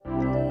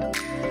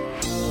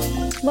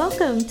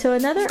Welcome to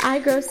another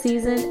iGrow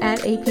season at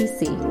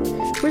APC.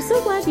 We're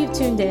so glad you've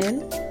tuned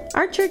in.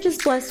 Our church is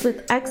blessed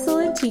with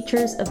excellent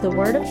teachers of the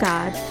Word of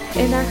God,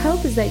 and our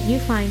hope is that you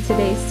find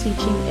today's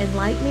teaching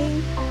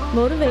enlightening,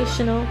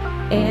 motivational,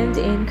 and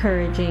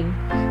encouraging.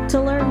 To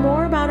learn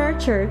more about our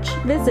church,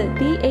 visit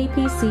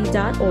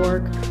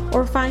theapc.org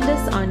or find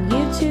us on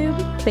YouTube,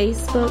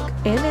 Facebook,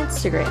 and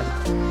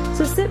Instagram.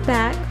 So sit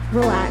back,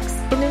 relax,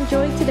 and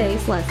enjoy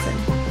today's lesson.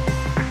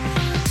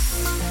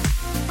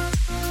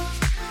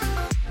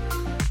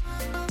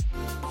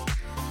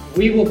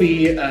 We will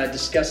be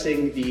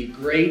discussing the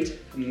great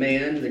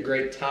man, the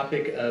great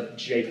topic of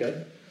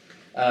Jacob.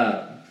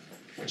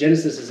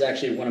 Genesis is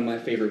actually one of my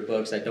favorite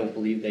books. I don't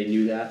believe they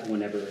knew that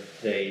whenever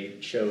they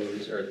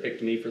chose or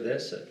picked me for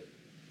this.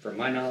 From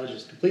my knowledge,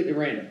 it's completely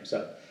random.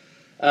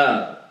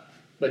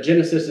 But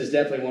Genesis is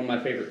definitely one of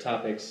my favorite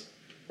topics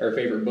or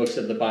favorite books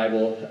of the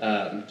Bible,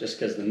 just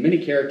because the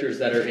many characters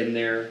that are in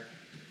there.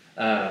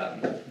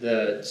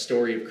 The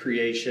story of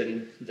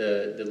creation,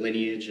 the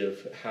lineage of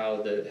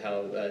how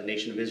the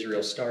nation of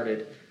Israel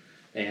started,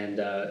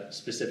 and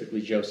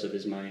specifically Joseph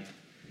is my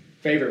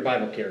favorite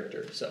Bible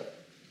character.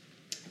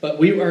 But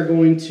we are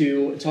going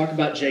to talk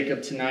about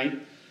Jacob tonight.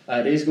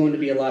 It is going to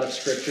be a lot of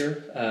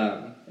scripture.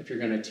 If you're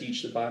going to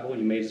teach the Bible,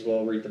 you may as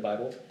well read the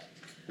Bible.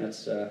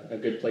 That's a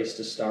good place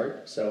to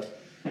start. So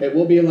it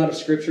will be a lot of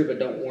scripture, but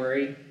don't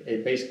worry.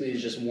 It basically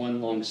is just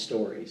one long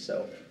story.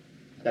 So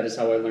that is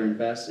how I learn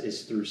best,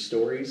 is through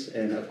stories.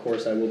 And, of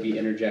course, I will be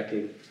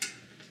interjecting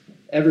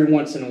every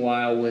once in a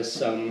while with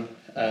some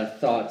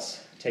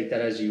thoughts. Take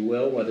that as you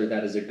will, whether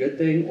that is a good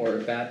thing or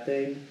a bad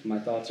thing. My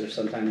thoughts are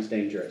sometimes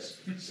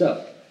dangerous.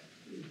 So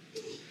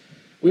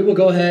we will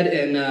go ahead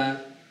and,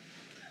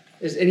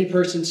 as any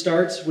person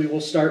starts, we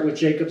will start with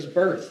Jacob's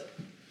birth.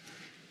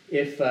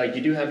 If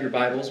you do have your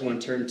Bibles, I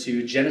want to turn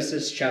to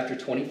Genesis chapter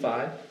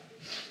 25,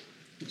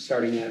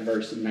 starting at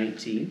verse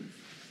 19.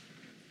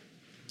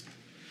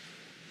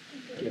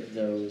 Give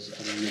those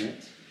a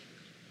minute.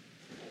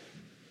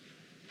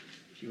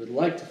 If you would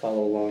like to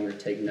follow along or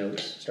take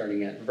notes,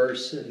 starting at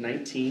verse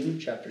 19,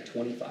 chapter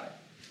 25.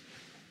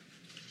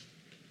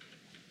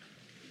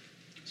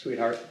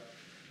 Sweetheart.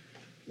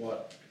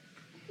 What?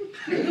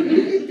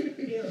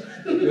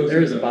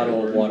 There is a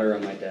bottle of water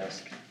on my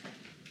desk.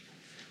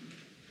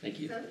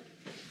 Thank you.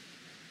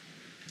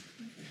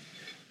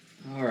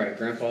 All right,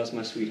 Grandpa is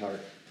my sweetheart.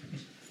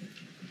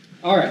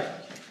 All right.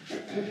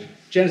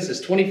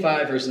 Genesis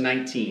 25, verse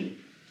 19.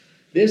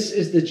 This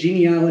is the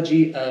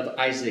genealogy of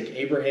Isaac,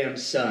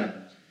 Abraham's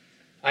son.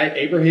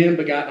 Abraham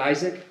begot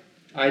Isaac.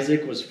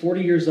 Isaac was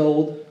 40 years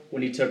old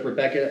when he took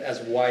Rebekah as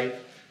wife,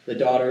 the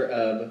daughter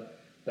of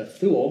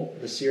Bethuel,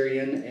 the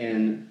Syrian,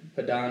 and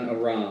Padan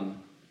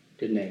Aram,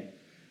 good name,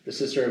 the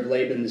sister of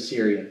Laban the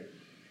Syrian.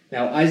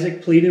 Now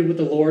Isaac pleaded with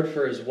the Lord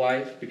for his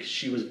wife because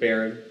she was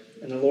barren,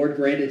 and the Lord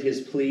granted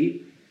his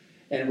plea,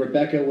 and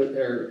Rebekah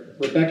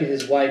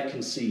his wife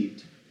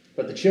conceived.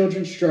 But the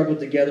children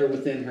struggled together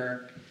within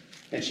her,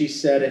 and she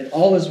said, "If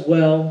all is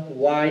well,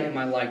 why am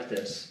I like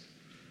this?"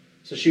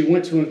 So she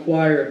went to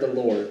inquire of the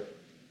Lord.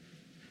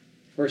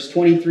 Verse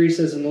 23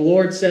 says, "And the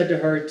Lord said to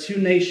her, 2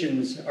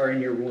 nations are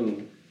in your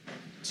womb.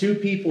 2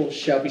 people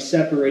shall be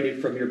separated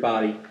from your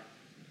body.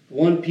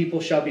 1 people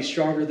shall be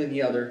stronger than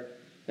the other,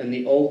 and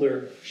the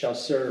older shall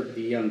serve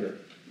the younger."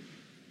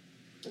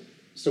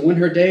 So when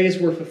her days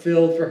were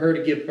fulfilled for her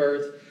to give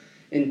birth,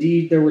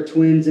 indeed there were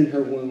twins in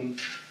her womb.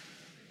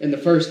 And the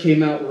first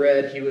came out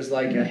red. He was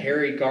like a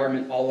hairy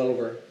garment all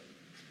over.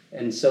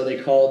 And so they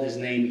called his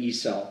name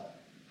Esau.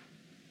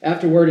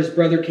 Afterward, his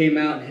brother came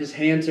out, and his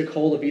hand took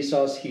hold of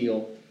Esau's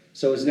heel.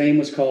 So his name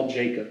was called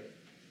Jacob.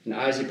 And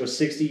Isaac was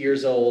 60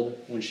 years old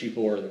when she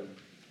bore them.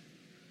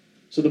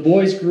 So the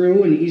boys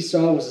grew, and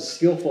Esau was a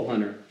skillful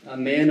hunter, a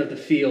man of the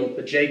field.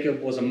 But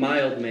Jacob was a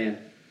mild man,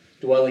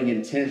 dwelling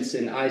in tents.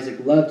 And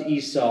Isaac loved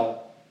Esau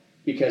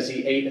because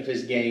he ate of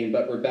his game,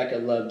 but Rebekah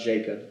loved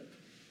Jacob.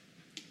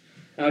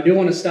 Now, I do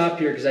want to stop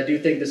here because I do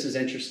think this is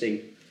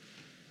interesting.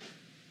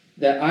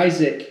 That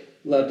Isaac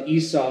loved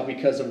Esau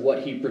because of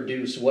what he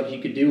produced, what he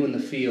could do in the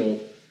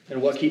field,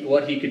 and what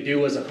he could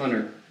do as a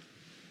hunter.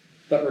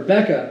 But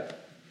Rebekah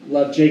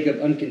loved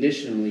Jacob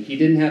unconditionally. He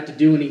didn't have to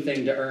do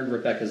anything to earn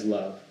Rebekah's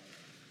love.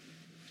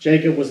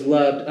 Jacob was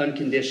loved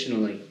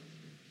unconditionally.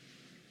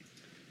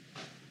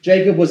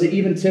 Jacob was an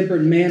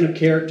even-tempered man of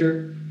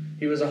character.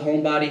 He was a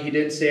homebody. He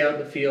didn't stay out in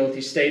the field.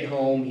 He stayed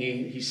home.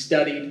 He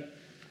studied.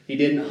 He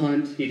didn't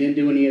hunt. He didn't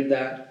do any of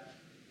that.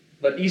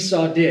 But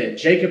Esau did.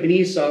 Jacob and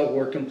Esau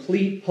were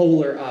complete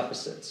polar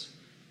opposites.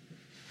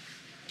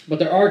 But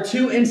there are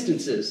 2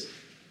 instances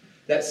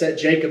that set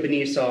Jacob and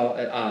Esau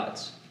at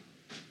odds.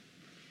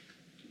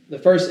 The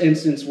first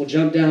instance, we'll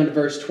jump down to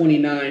verse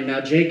 29.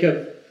 Now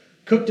Jacob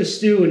cooked a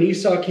stew, and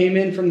Esau came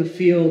in from the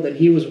field, and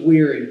he was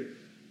weary.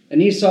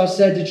 And Esau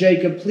said to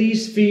Jacob,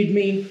 "Please feed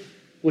me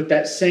with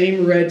that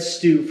same red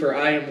stew, for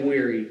I am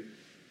weary."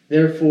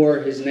 Therefore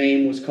his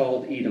name was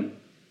called Edom.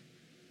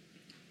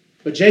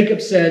 But Jacob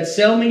said,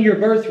 "Sell me your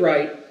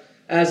birthright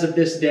as of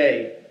this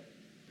day."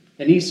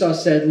 And Esau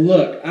said,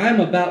 "Look, I am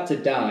about to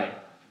die.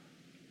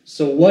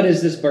 So what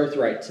is this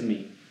birthright to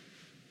me?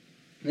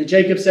 And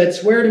Jacob said,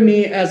 swear to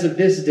me as of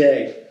this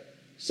day.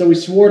 So he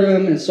swore to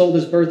him and sold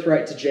his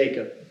birthright to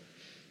Jacob.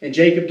 And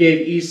Jacob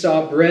gave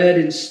Esau bread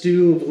and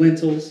stew of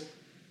lentils.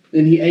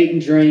 Then he ate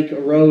and drank,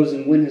 arose,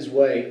 and went his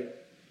way.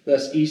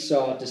 Thus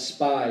Esau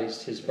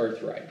despised his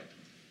birthright.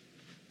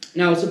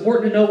 Now, it's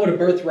important to know what a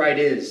birthright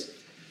is.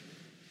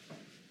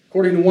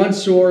 According to one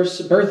source,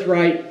 a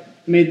birthright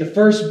made the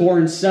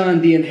firstborn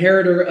son the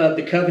inheritor of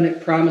the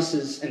covenant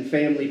promises and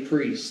family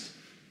priest.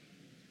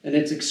 And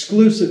it's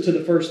exclusive to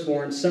the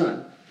firstborn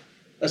son.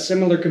 A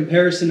similar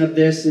comparison of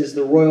this is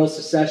the royal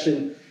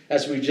succession,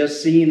 as we've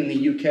just seen in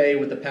the UK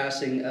with the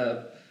passing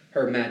of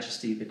Her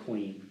Majesty the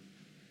Queen.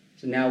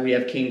 So now we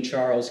have King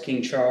Charles.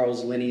 King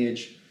Charles'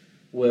 lineage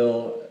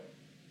will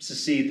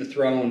succeed the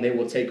throne. They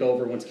will take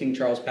over. Once King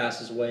Charles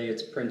passes away,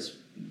 it's Prince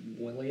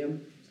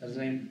William. Is that his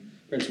name?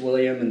 Prince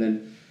William, and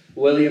then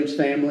William's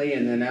family.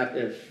 And then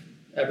if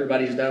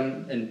everybody's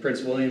done in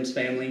Prince William's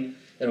family,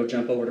 it'll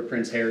jump over to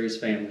Prince Harry's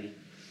family.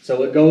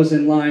 So it goes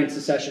in line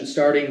succession,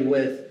 starting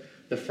with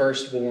the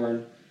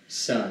firstborn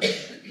son.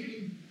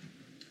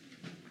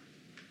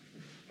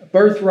 A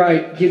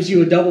birthright gives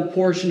you a double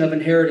portion of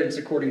inheritance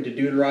according to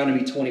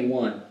Deuteronomy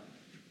 21.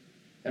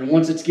 And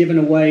once it's given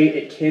away,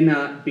 it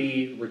cannot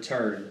be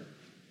returned.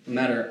 No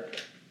matter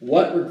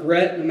what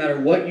regret, no matter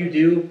what you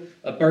do,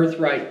 a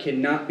birthright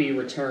cannot be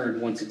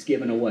returned once it's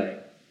given away.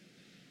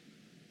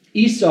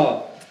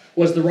 Esau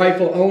was the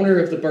rightful owner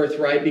of the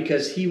birthright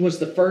because he was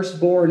the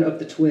firstborn of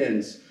the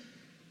twins.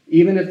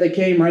 Even if they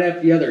came right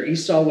after the other,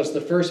 Esau was the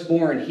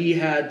firstborn. He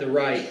had the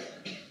right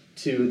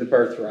to the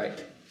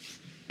birthright.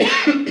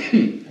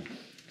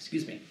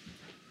 Excuse me.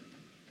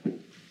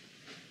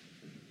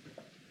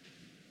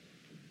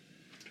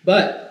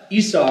 But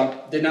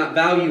Esau did not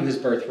value his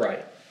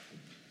birthright.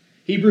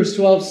 Hebrews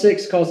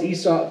 12:6 calls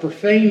Esau a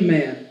profane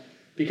man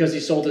because he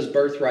sold his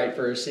birthright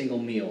for a single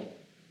meal.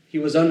 He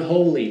was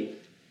unholy.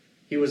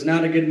 He was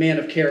not a good man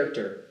of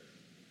character.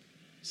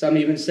 Some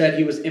even said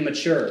he was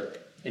immature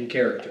in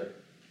character.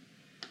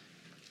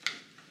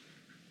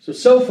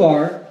 So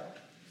far,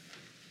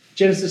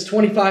 Genesis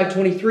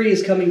 25:23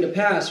 is coming to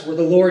pass, where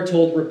the Lord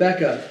told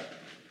Rebekah,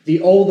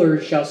 the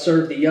older shall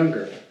serve the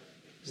younger.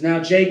 Because now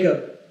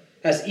Jacob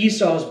has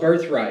Esau's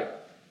birthright.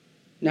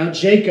 Now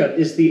Jacob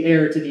is the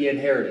heir to the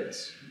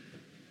inheritance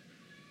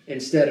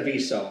instead of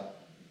Esau.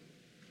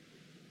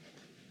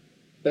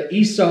 But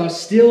Esau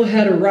still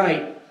had a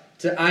right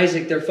to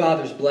Isaac, their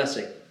father's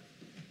blessing.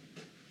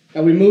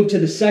 Now we move to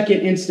the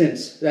second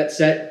instance that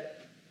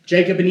set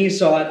Jacob and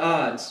Esau at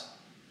odds.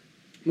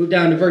 Move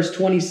down to verse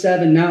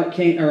 27.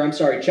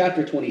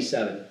 Chapter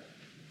 27.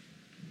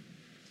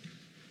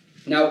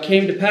 Now it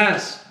came to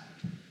pass,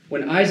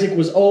 when Isaac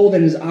was old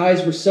and his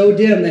eyes were so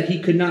dim that he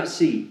could not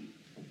see,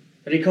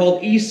 that he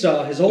called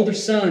Esau, his older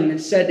son, and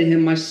said to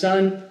him, my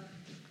son.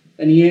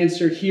 And he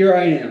answered, here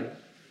I am.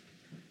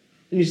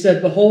 And he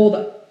said,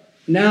 behold,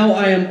 now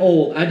I am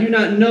old. I do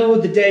not know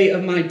the day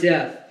of my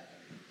death.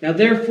 Now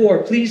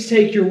therefore, please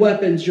take your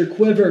weapons, your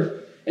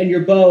quiver, and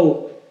your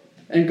bow,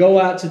 and go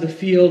out to the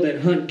field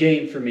and hunt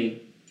game for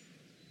me.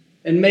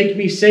 And make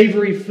me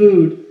savory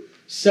food,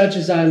 such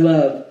as I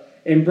love,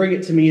 and bring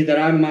it to me that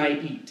I may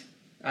eat.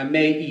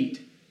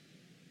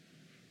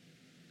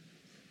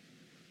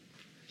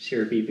 She's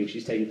here beeping.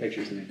 She's taking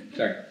pictures of me.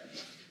 Sorry.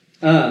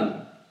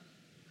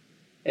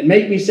 And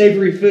make me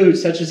savory food,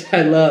 such as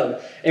I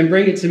love, and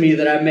bring it to me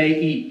that I may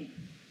eat,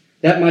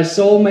 that my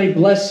soul may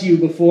bless you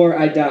before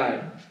I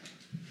die.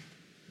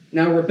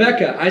 Now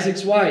Rebekah,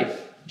 Isaac's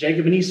wife,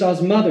 Jacob and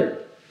Esau's mother,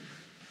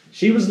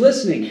 she was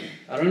listening.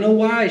 I don't know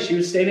why. She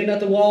was standing at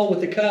the wall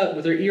with the cup,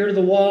 with her ear to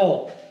the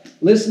wall,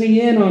 listening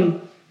in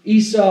on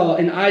Esau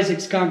and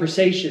Isaac's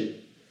conversation.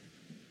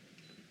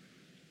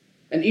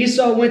 And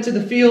Esau went to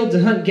the field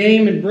to hunt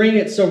game and bring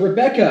it. So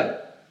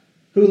Rebekah,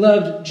 who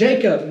loved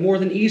Jacob more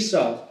than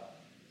Esau,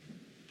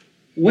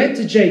 went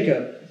to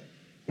Jacob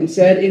and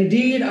said,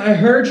 indeed, I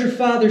heard your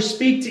father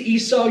speak to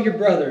Esau your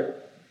brother,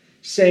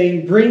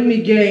 saying, bring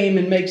me game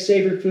and make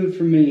savory food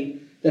for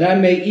me, that I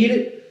may eat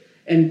it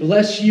and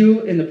bless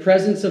you in the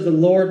presence of the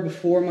Lord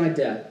before my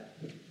death.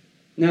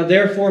 Now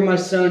therefore, my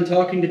son,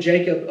 talking to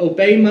Jacob,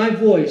 obey my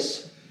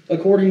voice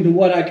according to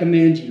what I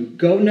command you.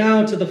 Go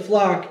now to the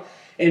flock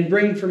and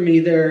bring for me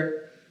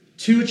there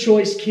 2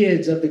 choice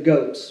kids of the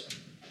goats,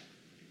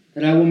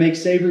 and I will make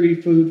savory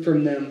food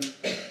from them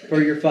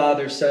for your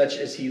father, such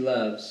as he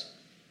loves.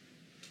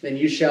 Then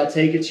you shall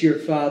take it to your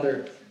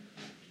father,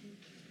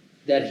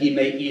 that he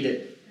may eat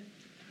it,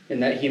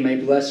 and that he may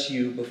bless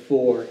you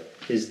before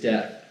his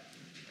death.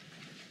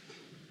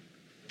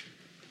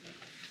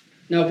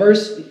 Now,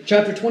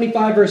 chapter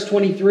 25, verse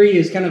 23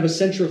 is kind of a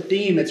central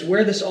theme. It's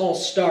where this all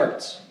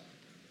starts.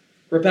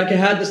 Rebekah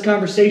had this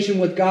conversation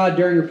with God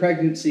during her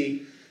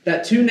pregnancy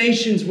that 2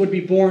 nations would be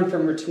born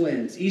from her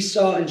twins,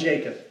 Esau and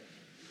Jacob.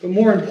 But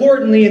more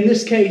importantly, in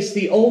this case,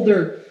 the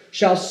older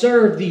shall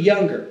serve the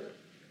younger.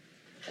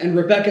 And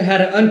Rebekah had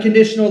an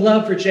unconditional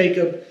love for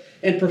Jacob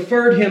and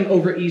preferred him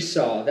over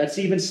Esau. That's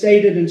even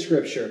stated in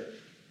Scripture.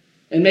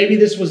 And maybe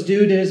this was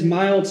due to his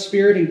mild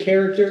spirit and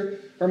character,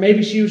 Or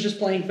maybe she was just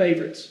playing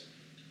favorites.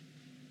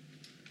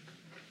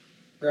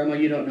 Grandma,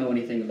 you don't know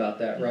anything about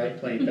that, right?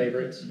 Playing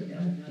favorites?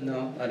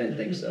 No, I didn't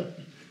think so.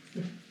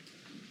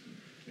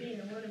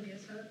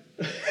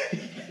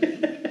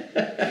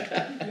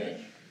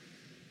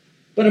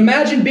 But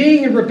imagine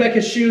being in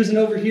Rebekah's shoes and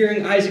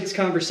overhearing Isaac's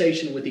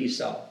conversation with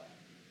Esau.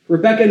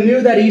 Rebekah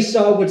knew that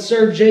Esau would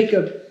serve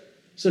Jacob,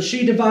 so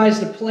she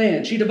devised a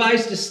plan. She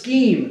devised a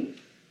scheme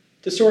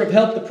to sort of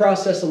help the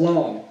process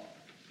along.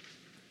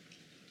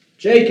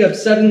 Jacob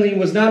suddenly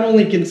was not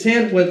only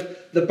content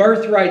with the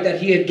birthright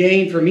that he had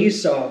gained from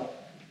Esau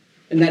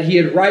and that he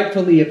had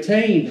rightfully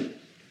obtained,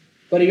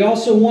 but he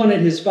also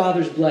wanted his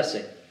father's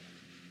blessing.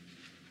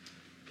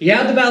 He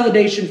had the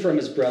validation from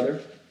his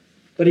brother,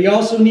 but he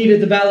also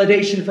needed the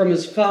validation from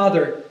his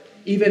father,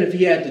 even if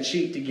he had to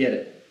cheat to get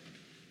it.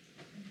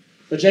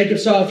 But Jacob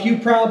saw a few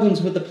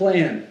problems with the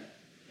plan.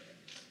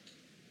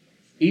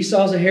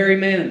 Esau's a hairy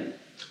man.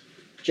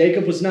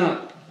 Jacob was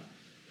not.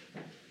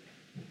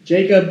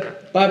 Jacob,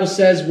 the Bible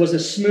says, was a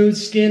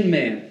smooth-skinned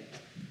man.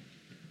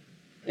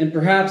 And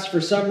perhaps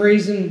for some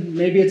reason,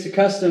 maybe it's a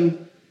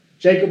custom,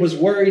 Jacob was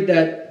worried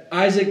that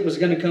Isaac was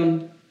going to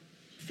come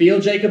feel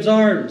Jacob's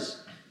arms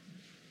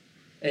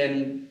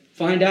and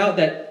find out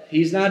that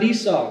he's not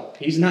Esau.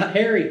 He's not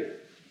hairy.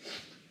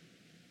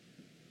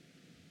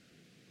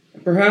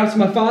 And perhaps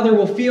my father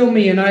will feel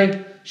me, and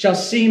I shall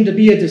seem to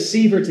be a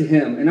deceiver to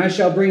him, and I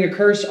shall bring a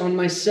curse on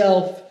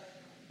myself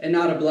and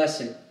not a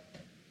blessing.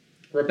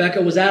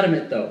 Rebekah was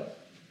adamant, though,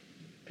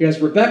 because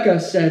Rebekah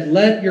said,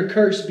 "Let your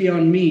curse be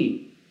on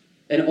me,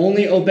 and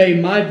only obey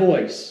my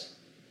voice,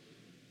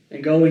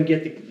 and go and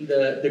get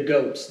the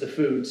goats, the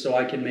food, so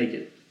I can make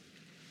it."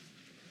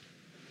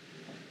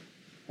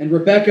 And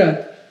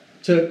Rebekah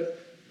took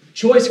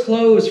choice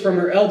clothes from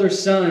her elder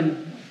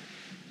son,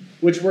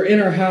 which were in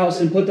her house,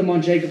 and put them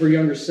on Jacob, her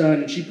younger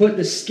son. And she put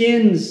the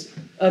skins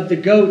of the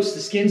goats,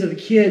 the skins of the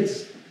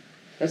kids,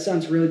 that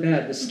sounds really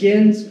bad, the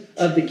skins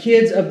of the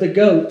kids of the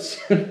goats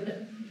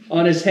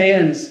on his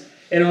hands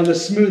and on the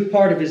smooth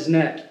part of his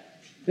neck.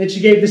 Then she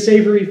gave the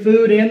savory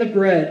food and the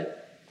bread,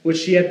 which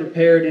she had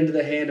prepared, into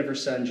the hand of her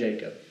son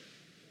Jacob.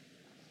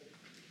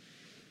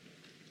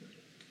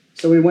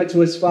 So he went to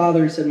his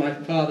father and said, "My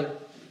father."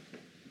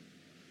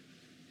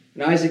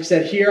 And Isaac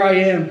said, "Here I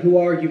am. Who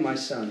are you, my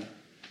son?"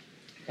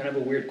 Kind of a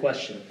weird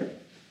question.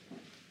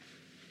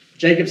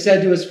 Jacob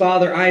said to his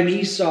father, "I am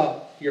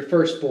Esau, your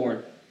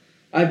firstborn.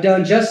 I've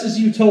done just as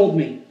you told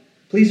me.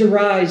 Please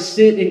arise,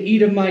 sit, and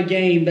eat of my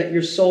game, that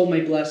your soul may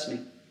bless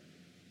me."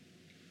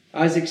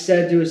 Isaac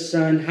said to his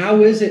son,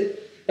 "How is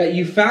it that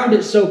you found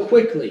it so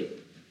quickly?"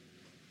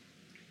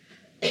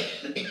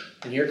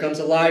 And here comes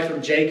a lie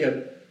from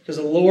Jacob, because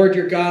the Lord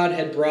your God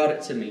had brought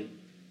it to me.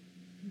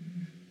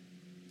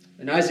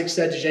 And Isaac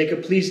said to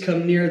Jacob, "Please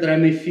come near that I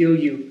may feel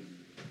you."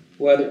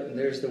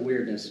 There's the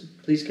weirdness.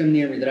 "Please come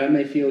near me that I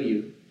may feel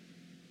you,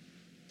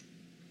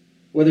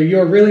 whether you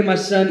are really my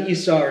son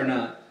Esau or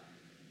not."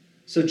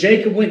 So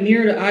Jacob went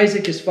near to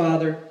Isaac his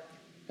father,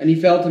 and he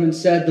felt him and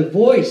said, "The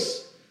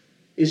voice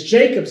is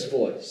Jacob's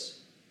voice,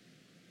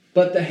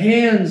 but the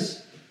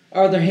hands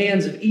are the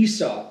hands of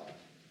Esau."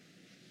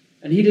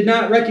 And he did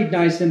not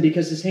recognize him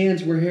because his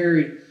hands were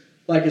hairy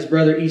like his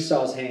brother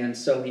Esau's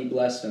hands, so he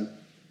blessed him.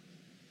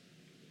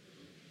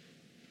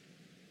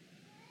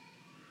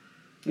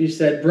 He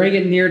said, "Bring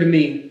it near to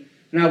me,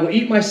 and I will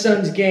eat my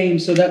son's game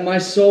so that my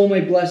soul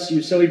may bless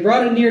you." So he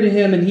brought it near to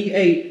him, and he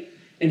ate,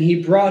 and he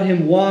brought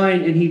him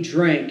wine, and he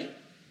drank.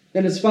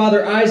 Then his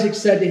father Isaac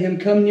said to him,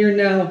 "Come near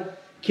now,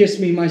 kiss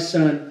me, my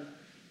son."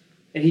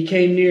 And he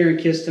came near and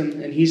kissed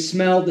him, and he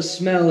smelled the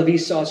smell of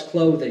Esau's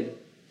clothing.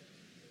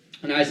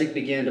 And Isaac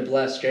began to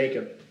bless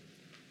Jacob,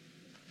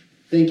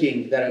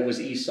 thinking that it was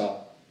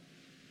Esau.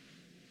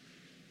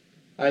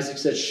 Isaac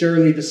said,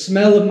 "Surely the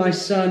smell of my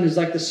son is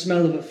like the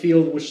smell of a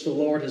field which the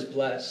Lord has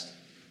blessed.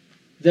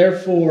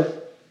 Therefore,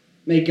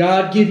 may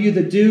God give you of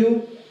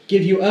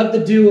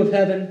the dew of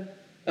heaven,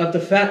 of the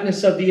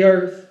fatness of the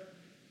earth,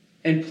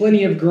 and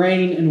plenty of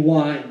grain and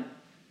wine.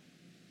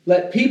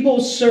 Let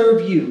people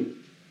serve you,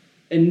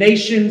 and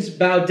nations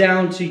bow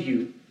down to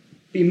you.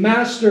 Be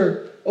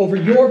master over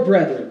your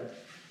brethren,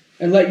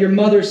 and let your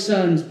mother's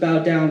sons bow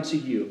down to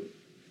you.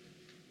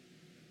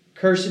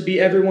 Cursed be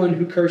everyone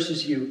who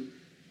curses you,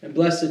 and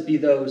blessed be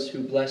those who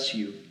bless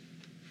you.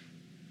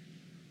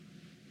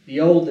 The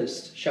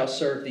oldest shall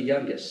serve the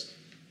youngest."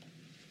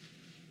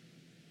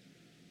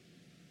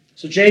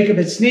 So Jacob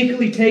had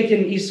sneakily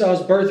taken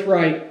Esau's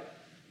birthright,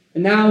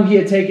 and now he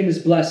had taken his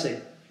blessing.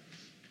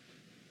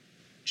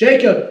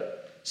 Jacob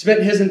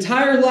spent his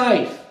entire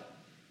life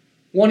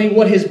wanting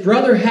what his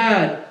brother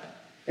had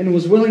and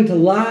was willing to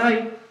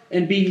lie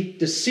and be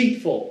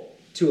deceitful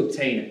to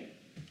obtain it.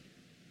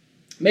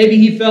 Maybe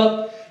he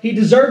felt he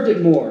deserved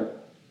it more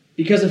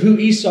because of who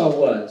Esau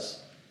was.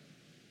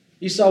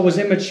 Esau was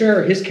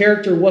immature. His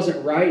character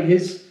wasn't right.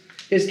 His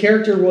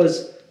character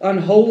was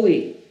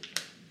unholy.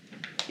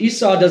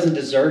 Esau doesn't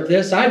deserve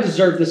this. I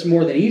deserve this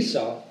more than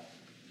Esau.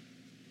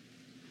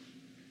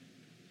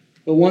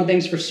 But one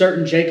thing's for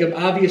certain, Jacob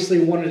obviously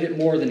wanted it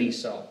more than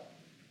Esau.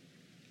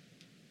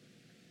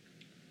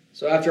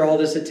 So after all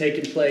this had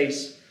taken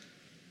place,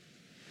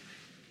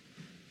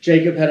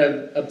 Jacob had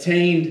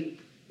obtained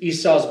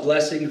Esau's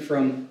blessing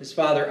from his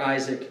father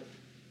Isaac.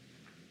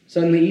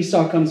 Suddenly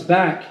Esau comes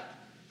back.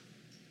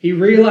 He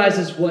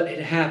realizes what had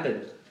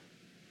happened.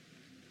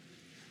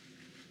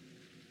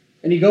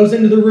 And he goes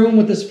into the room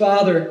with his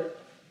father,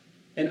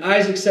 and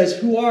Isaac says,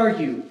 "Who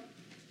are you?"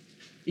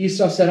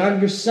 Esau said, "I'm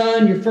your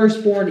son, your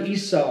firstborn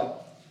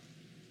Esau."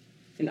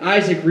 And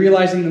Isaac,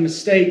 realizing the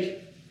mistake,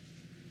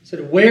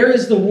 said, "Where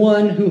is the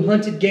one who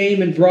hunted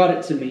game and brought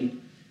it to me?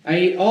 I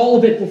ate all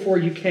of it before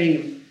you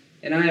came,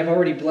 and I have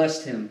already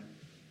blessed him.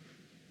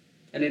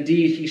 And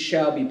indeed, he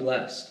shall be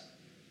blessed."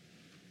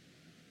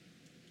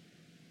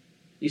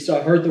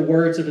 Esau heard the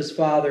words of his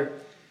father,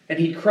 and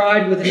he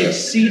cried with an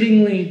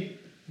exceedingly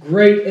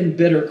great and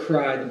bitter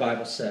cry, the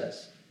Bible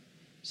says.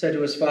 He said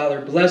to his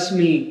father, "Bless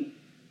me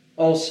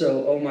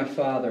also, O my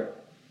father."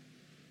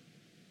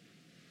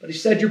 But he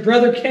said, "Your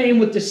brother came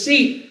with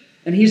deceit,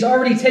 and he's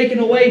already taken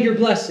away your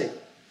blessing."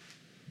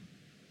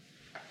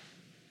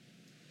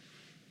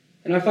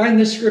 And I find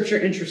this scripture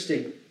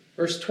interesting.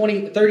 Verse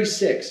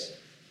 36.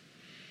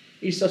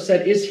 Esau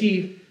said, "Is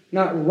he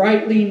not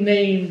rightly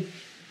named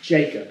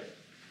Jacob?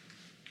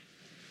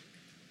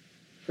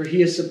 For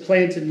he has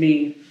supplanted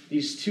me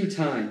these 2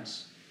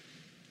 times.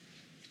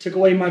 He took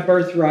away my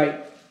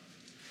birthright,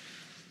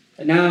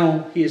 and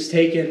now he has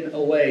taken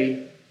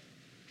away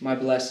my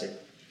blessing.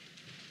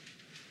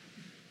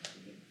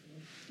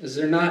 Is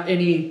there not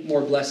any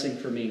more blessing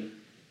for me?"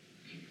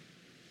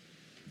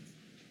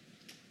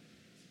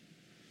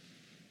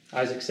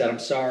 Isaac said, "I'm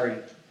sorry.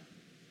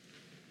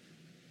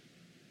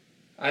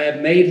 I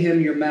have made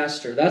him your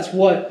master." That's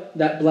what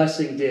that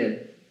blessing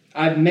did.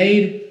 "I've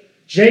made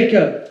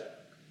Jacob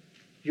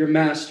your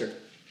master,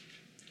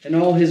 and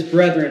all his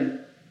brethren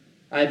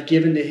I have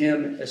given to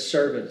him as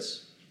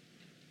servants.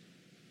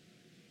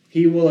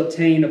 He will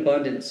obtain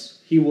abundance.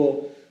 He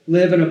will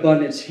live in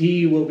abundance.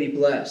 He will be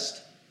blessed."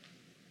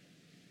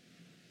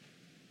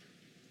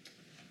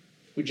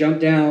 We jump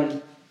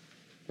down,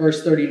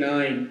 verse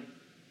 39.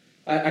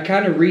 I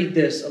kind of read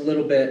this a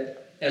little bit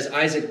as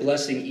Isaac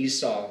blessing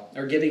Esau,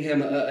 or giving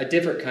him a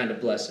different kind of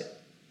blessing.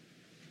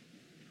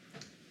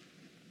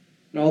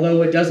 And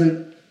although it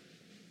doesn't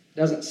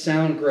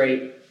sound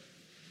great,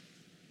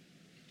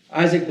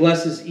 Isaac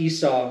blesses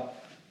Esau.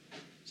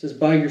 Says,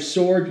 "By your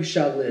sword you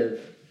shall live,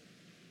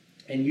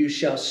 and you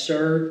shall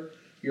serve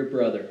your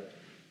brother."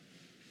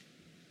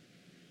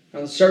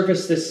 On the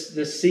surface,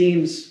 this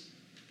seems,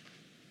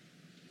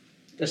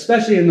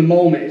 especially in the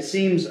moment, it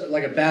seems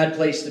like a bad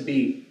place to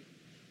be.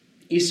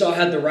 Esau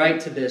had the right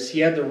to this.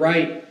 He had the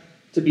right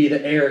to be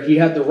the heir. He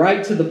had the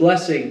right to the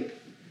blessing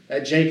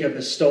that Jacob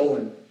has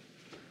stolen.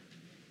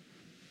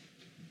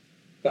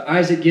 But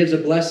Isaac gives a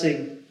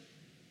blessing.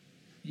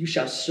 You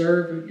shall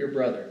serve your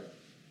brother.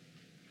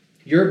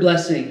 Your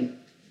blessing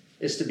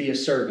is to be a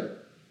servant.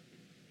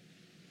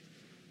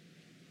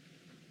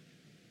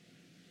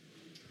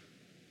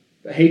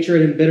 But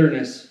hatred and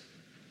bitterness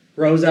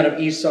rose out of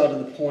Esau to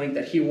the point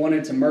that he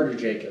wanted to murder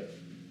Jacob.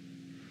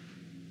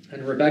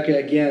 And Rebekah,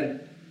 again,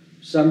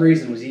 for some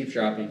reason, was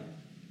eavesdropping.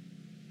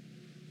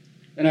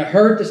 And I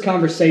heard this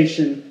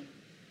conversation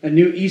and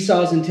knew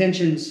Esau's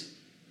intentions,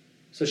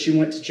 so she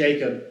went to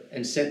Jacob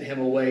and sent him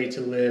away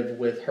to live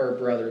with her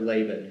brother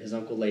Laban, his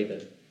uncle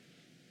Laban.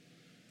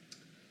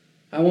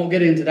 I won't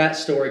get into that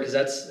story because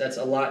that's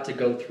a lot to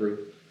go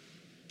through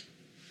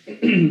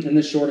in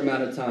this short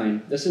amount of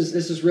time. This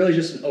is really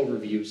just an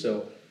overview,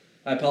 so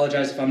I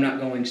apologize if I'm not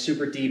going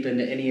super deep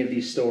into any of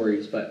these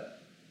stories, but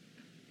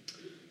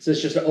this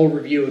is just an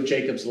overview of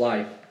Jacob's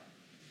life.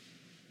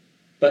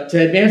 But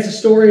to advance the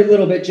story a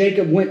little bit,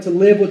 Jacob went to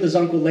live with his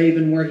uncle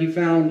Laban, where he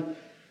found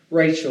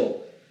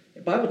Rachel.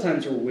 Bible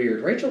times were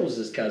weird. Rachel was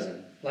his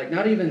cousin.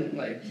 Not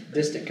even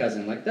distant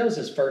cousin. That was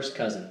his first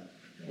cousin.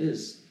 It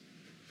is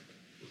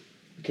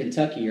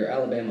Kentucky or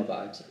Alabama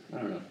vibes. I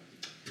don't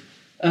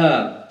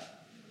know.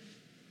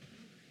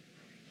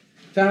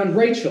 Found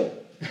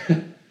Rachel.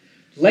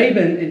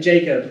 Laban and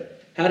Jacob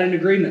had an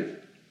agreement.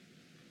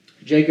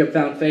 Jacob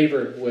found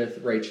favor with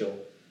Rachel.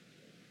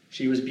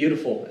 She was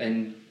beautiful,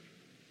 and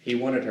he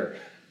wanted her.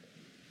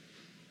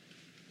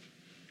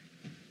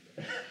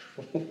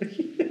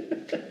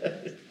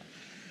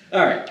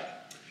 All right.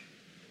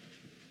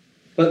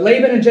 But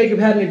Laban and Jacob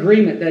had an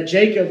agreement that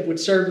Jacob would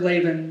serve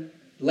Laban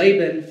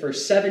for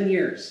 7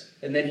 years,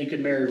 and then he could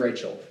marry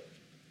Rachel.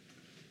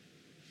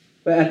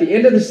 But at the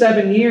end of the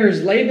 7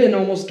 years, Laban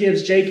almost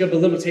gives Jacob a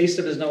little taste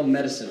of his own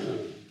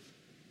medicine.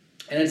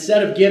 And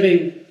instead of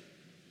giving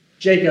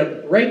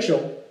Jacob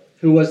Rachel,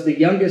 who was the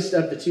youngest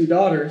of the 2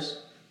 daughters,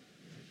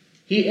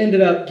 he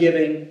ended up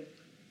giving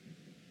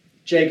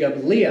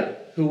Jacob Leah,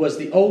 who was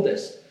the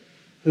oldest,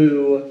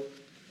 who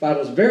the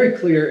Bible is very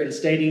clear in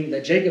stating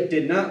that Jacob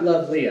did not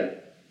love Leah.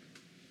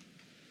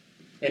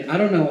 And I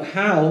don't know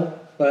how,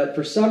 but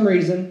for some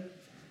reason,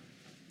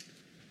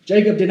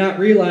 Jacob did not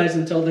realize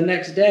until the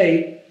next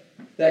day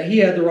that he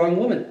had the wrong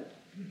woman.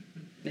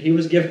 He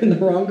was given the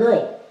wrong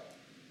girl.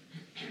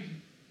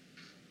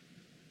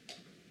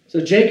 So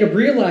Jacob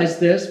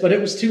realized this, but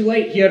it was too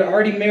late. He had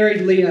already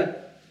married Leah,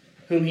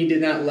 whom he did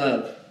not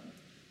love.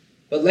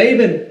 But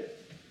Laban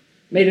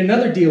made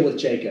another deal with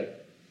Jacob.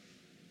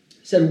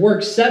 He said,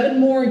 work 7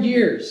 more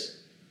years,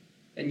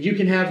 and you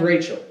can have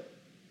Rachel.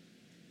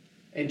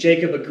 And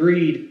Jacob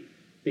agreed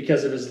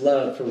because of his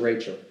love for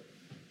Rachel.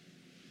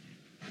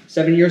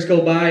 7 years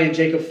go by, and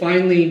Jacob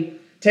finally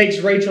takes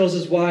Rachel as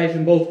his wife,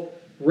 and both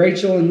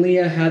Rachel and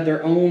Leah had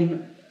their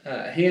own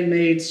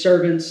handmaids,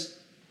 servants,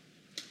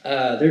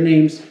 their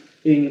names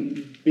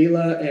being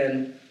Bilhah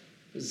and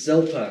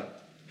Zilpah,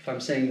 if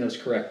I'm saying those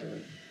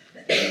correctly.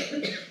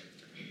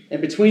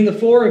 And between the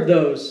four of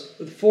those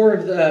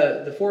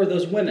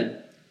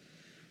women,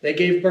 they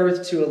gave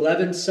birth to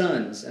 11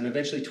 sons and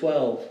eventually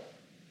 12,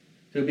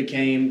 who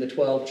became the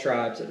 12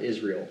 tribes of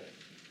Israel.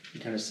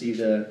 You kind of see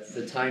the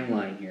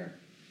timeline here.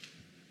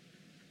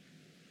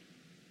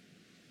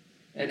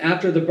 And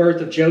after the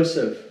birth of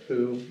Joseph,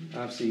 who,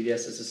 obviously,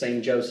 yes, it's the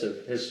same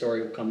Joseph. His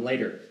story will come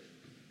later.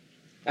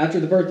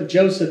 After the birth of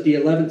Joseph, the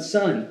 11th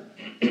son,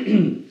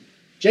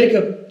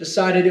 Jacob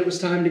decided it was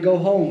time to go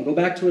home, go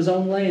back to his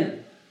own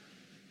land.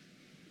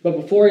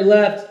 But before he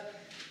left,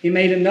 he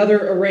made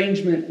another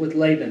arrangement with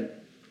Laban.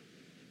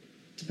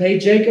 To pay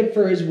Jacob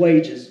for his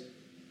wages,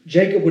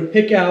 Jacob would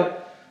pick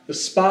out the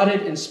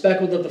spotted and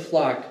speckled of the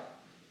flock,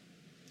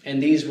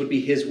 and these would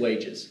be his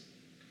wages.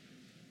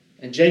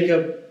 And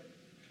Jacob,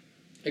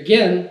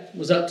 again,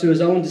 was up to his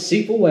own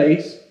deceitful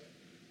ways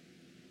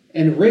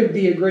and rigged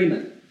the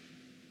agreement.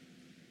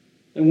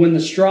 And when the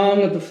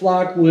strong of the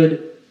flock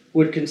would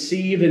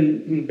conceive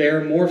and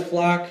bear more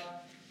flock,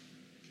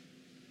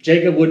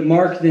 Jacob would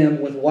mark them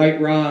with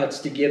white rods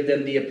to give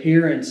them the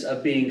appearance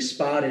of being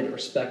spotted or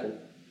speckled.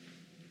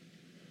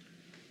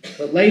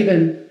 But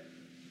Laban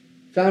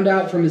found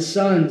out from his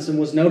sons and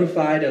was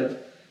notified of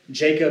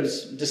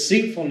Jacob's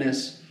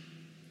deceitfulness,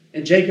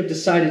 and Jacob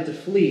decided to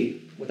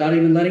flee without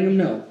even letting them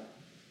know.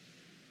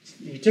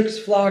 He took his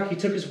flock, he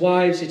took his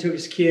wives, he took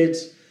his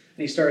kids, and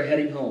he started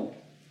heading home.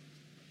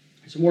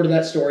 There's more to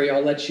that story.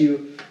 I'll let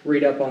you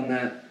read up on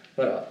that,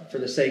 but for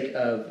the sake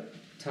of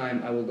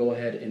time, I will go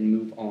ahead and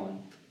move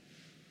on.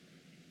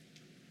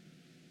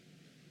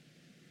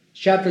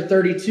 Chapter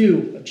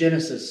 32 of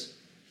Genesis.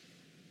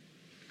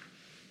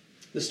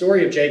 The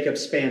story of Jacob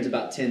spans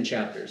about 10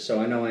 chapters, so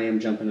I know I am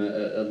jumping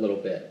a little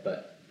bit.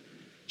 But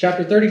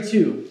chapter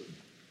 32.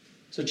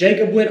 So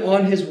Jacob went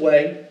on his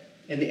way,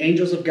 and the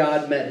angels of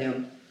God met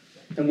him.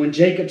 And when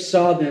Jacob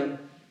saw them,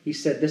 he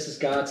said, "This is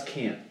God's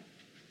camp."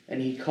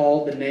 And he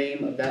called the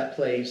name of that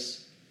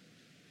place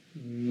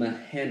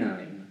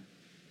Mahanaim.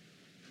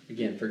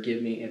 Again,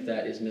 forgive me if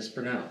that is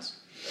mispronounced.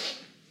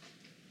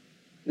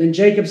 Then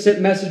Jacob sent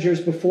messengers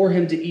before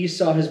him to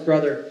Esau his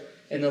brother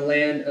in the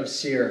land of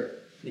Seir,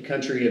 the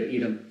country of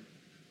Edom.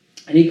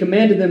 And he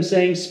commanded them,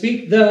 saying,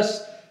 "Speak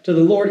thus to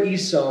the Lord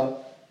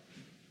Esau.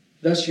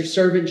 Thus your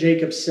servant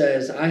Jacob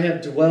says, I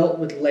have dwelt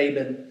with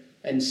Laban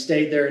and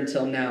stayed there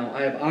until now.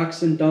 I have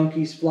oxen,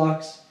 donkeys,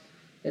 flocks,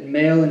 and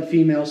male and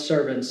female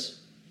servants.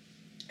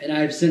 And I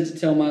have sent to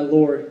tell my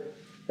Lord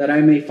that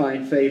I may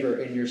find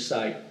favor in your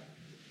sight."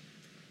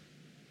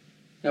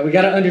 Now we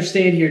got to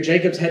understand here,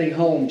 Jacob's heading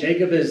home.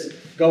 Jacob is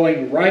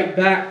going right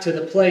back to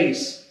the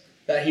place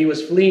that he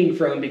was fleeing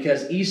from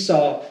because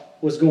Esau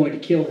was going to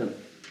kill him.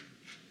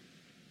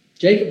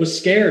 Jacob was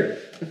scared.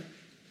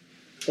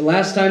 The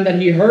last time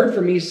that he heard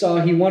from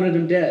Esau, he wanted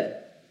him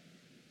dead.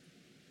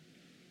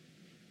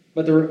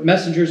 But the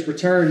messengers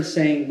returned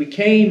saying, "We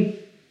came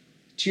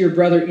to your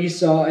brother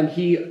Esau, and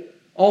he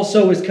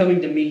also is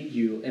coming to meet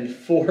you, and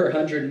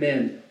 400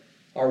 men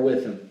are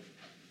with him."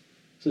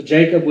 So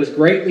Jacob was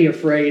greatly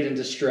afraid and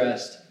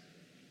distressed.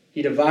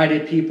 He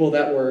divided people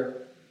that were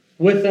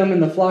with them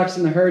and the flocks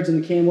and the herds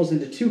and the camels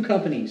into 2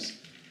 companies.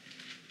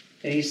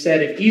 And he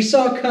said, "If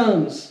Esau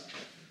comes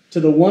to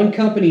the one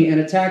company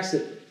and attacks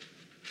it,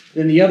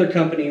 then the other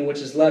company which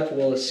is left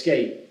will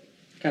escape."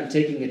 Kind of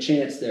taking a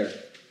chance there.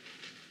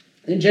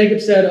 Then Jacob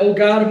said, "O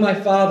God of my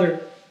father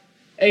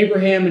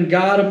Abraham and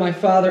God of my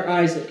father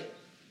Isaac,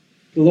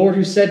 the Lord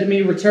who said to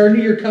me, 'Return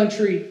to your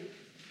country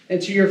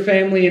and to your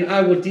family, and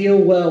I will deal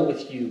well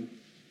with you.'"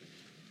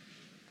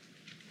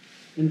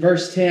 In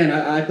verse 10,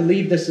 I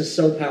believe this is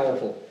so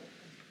powerful.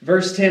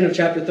 Verse 10 of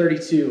chapter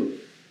 32,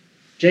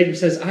 Jacob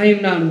says, "I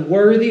am not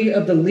worthy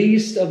of the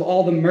least of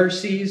all the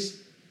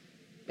mercies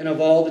and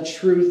of all the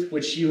truth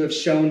which you have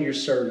shown your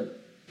servant.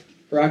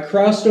 For I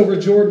crossed over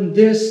Jordan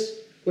this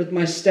with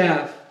my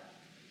staff,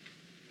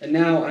 and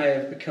now I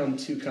have become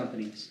 2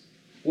 companies.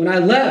 When I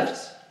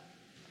left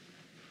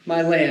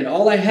my land,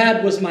 all I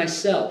had was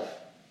myself.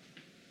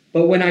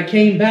 But when I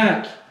came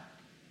back,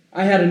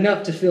 I had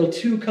enough to fill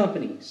 2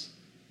 companies."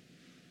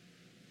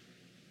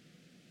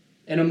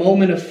 In a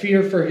moment of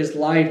fear for his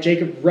life,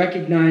 Jacob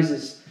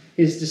recognizes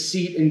his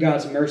deceit and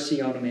God's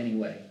mercy on him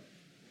anyway.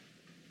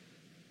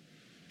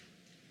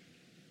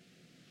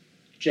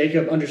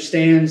 Jacob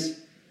understands, he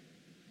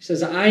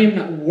says, "I am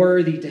not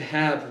worthy to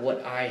have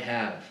what I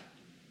have.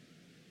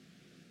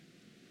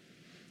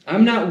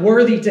 I'm not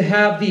worthy to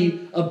have the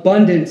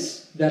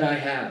abundance that I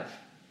have.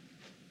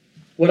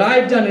 what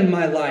I've done in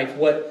my life,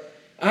 what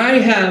I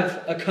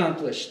have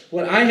accomplished,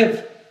 what I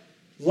have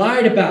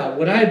lied about,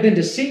 what I have been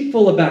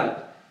deceitful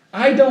about.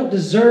 I don't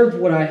deserve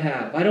what I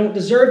have. I don't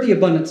deserve the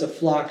abundance of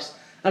flocks.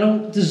 I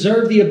don't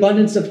deserve the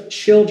abundance of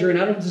children.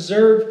 I don't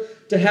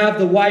deserve to have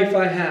the wife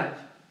I have.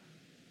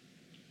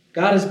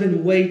 God has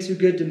been way too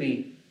good to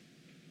me,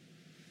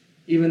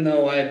 even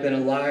though I have been a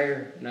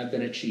liar and I've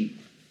been a cheat.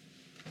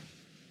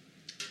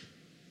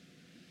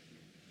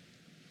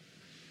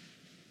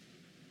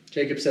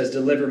 Jacob says,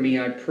 "Deliver me,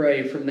 I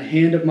pray, from the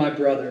hand of my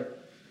brother,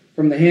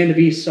 from the hand of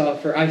Esau,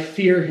 for I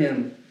fear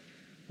him,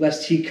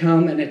 lest he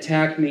come and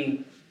attack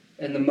me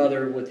and the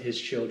mother with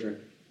his children,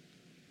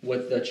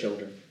 with the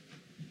children.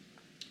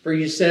 For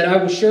you said, I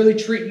will surely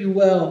treat you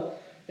well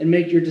and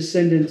make your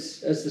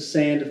descendants as the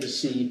sand of the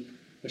sea,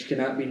 which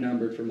cannot be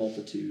numbered for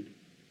multitude."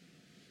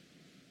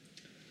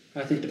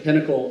 I think the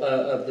pinnacle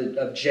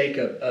of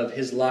Jacob, of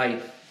his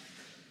life,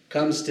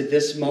 comes to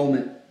this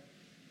moment.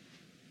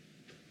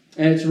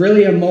 And it's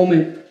really a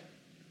moment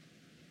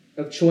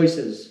of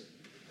choices.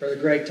 Brother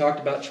Greg talked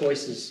about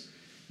choices,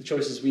 the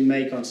choices we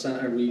make on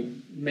Sunday, or we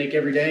make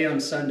every day on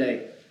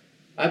Sunday.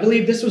 I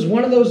believe this was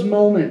one of those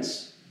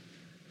moments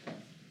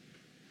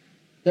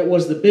that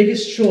was the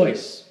biggest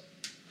choice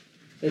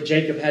that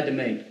Jacob had to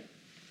make.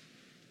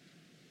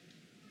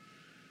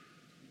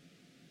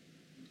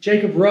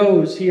 Jacob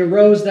rose. He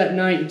arose that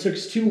night. He took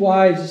his 2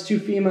 wives, his 2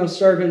 female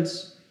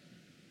servants,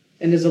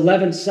 and his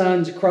 11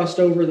 sons, crossed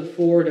over the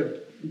ford of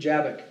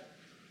Jabbok.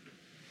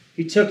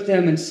 He took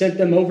them and sent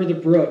them over the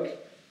brook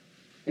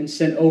and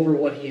sent over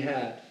what he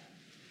had.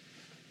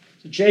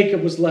 So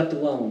Jacob was left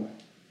alone.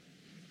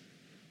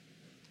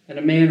 And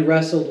a man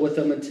wrestled with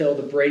him until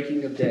the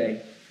breaking of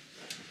day.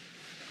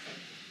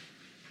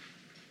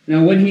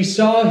 Now when he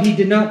saw he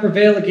did not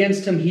prevail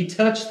against him, he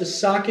touched the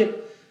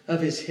socket of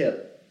his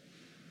hip.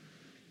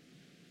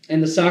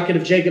 And the socket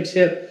of Jacob's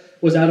hip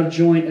was out of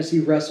joint as he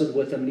wrestled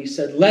with him. And he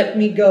said, "Let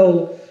me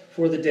go,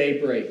 for the day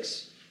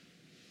breaks."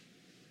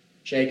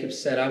 Jacob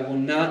said, "I will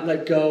not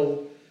let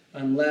go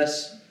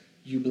unless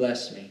you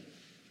bless me."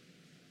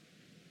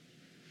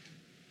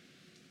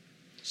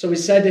 So he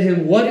said to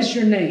him, "What is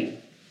your name?"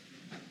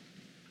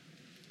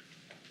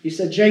 He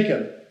said,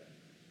 "Jacob."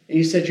 And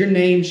he said, "Your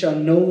name shall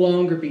no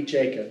longer be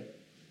Jacob,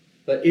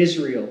 but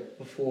Israel,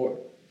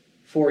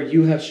 for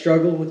you have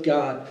struggled with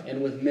God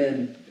and with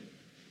men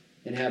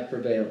and have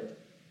prevailed."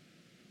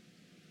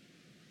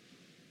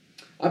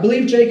 I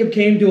believe Jacob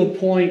came to a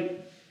point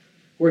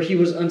where he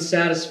was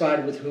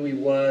unsatisfied with who he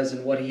was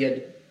and what he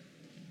had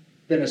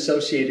been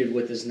associated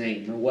with his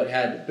name, or what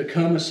had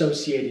become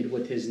associated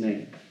with his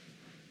name.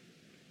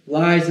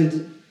 Lies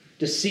and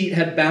deceit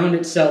had bound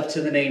itself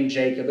to the name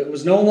Jacob. It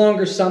was no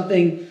longer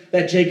something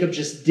that Jacob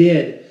just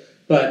did,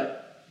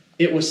 but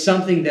it was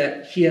something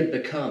that he had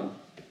become.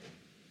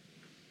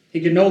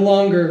 He could no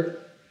longer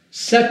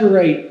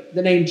separate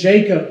the name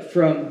Jacob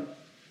from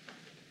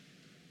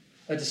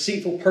a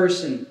deceitful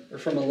person or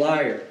from a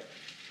liar.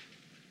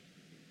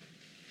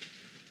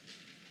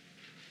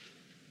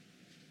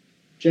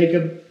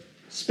 Jacob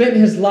spent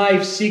his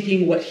life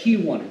seeking what he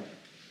wanted.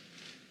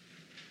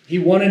 He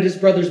wanted his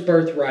brother's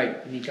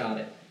birthright, and he got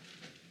it.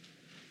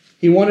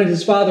 He wanted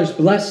his father's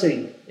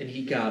blessing, and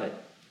he got it.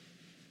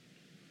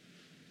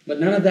 But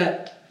none of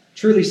that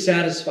truly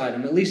satisfied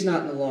him, at least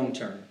not in the long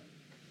term.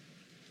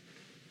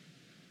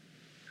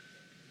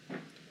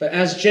 But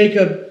as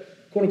Jacob,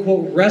 quote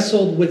unquote,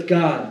 wrestled with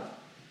God,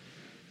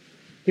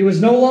 he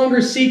was no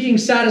longer seeking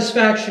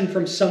satisfaction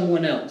from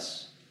someone else.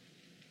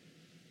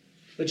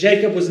 But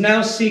Jacob was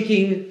now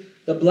seeking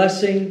the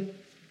blessing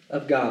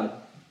of God.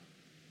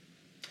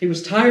 He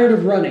was tired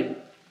of running.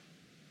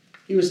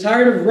 He was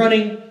tired of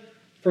running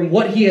from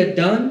what he had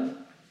done.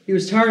 He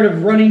was tired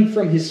of running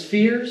from his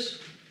fears,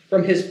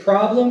 from his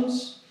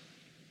problems,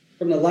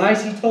 from the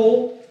lies he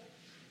told.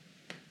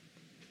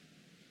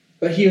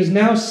 But he was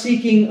now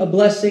seeking a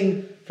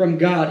blessing from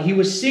God. He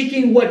was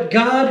seeking what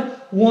God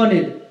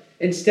wanted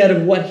instead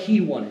of what he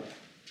wanted.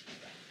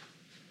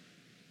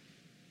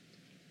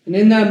 And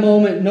in that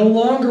moment, no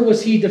longer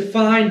was he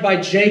defined by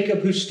Jacob,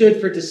 who stood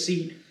for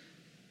deceit,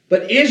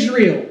 but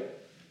Israel,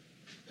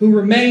 who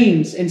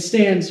remains and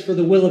stands for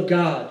the will of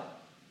God,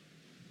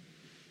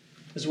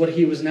 is what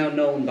he was now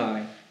known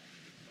by.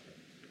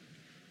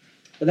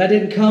 But that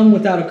didn't come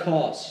without a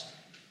cost.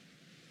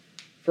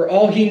 For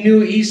all he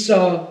knew,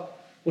 Esau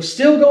was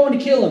still going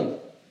to kill him.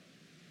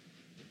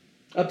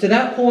 Up to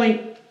that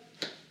point,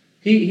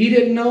 he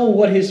didn't know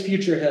what his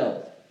future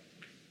held.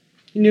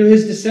 He knew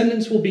his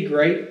descendants will be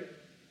great,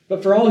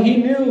 but for all he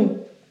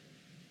knew,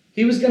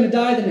 he was going to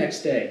die the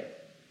next day.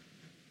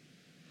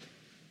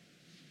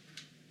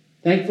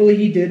 Thankfully,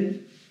 he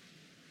didn't.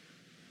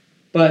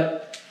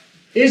 But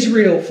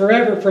Israel,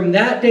 forever, from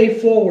that day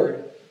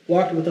forward,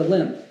 walked with a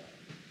limp.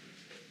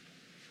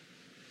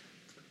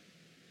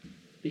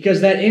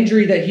 Because that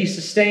injury that he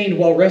sustained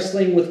while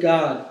wrestling with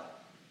God,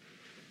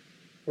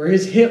 where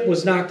his hip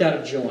was knocked out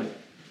of joint,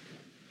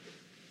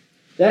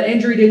 that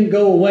injury didn't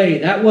go away.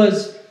 That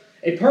was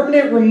a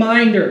permanent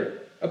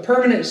reminder, a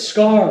permanent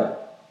scar,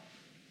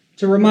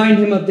 to remind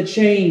him of the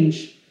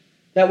change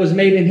that was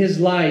made in his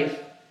life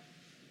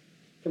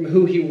from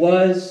who he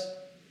was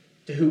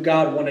to who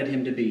God wanted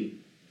him to be,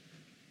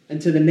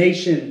 and to the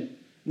nation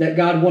that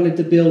God wanted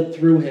to build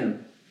through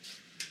him.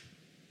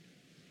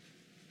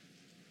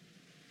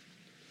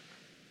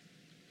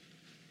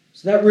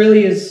 So that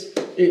really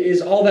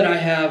is all that I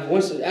have.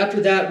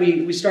 After that,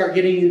 we start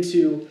getting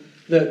into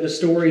the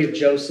story of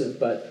Joseph.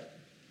 But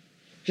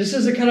just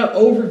as a kind of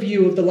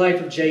overview of the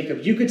life of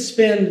Jacob, you could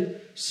spend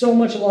so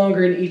much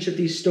longer in each of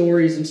these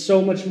stories and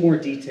so much more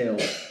detail.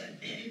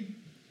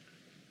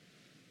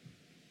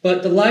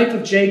 But the life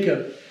of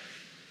Jacob,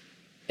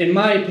 in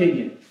my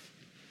opinion,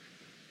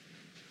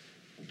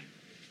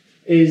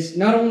 is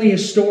not only a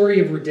story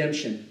of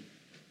redemption.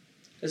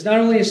 It's not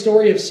only a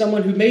story of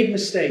someone who made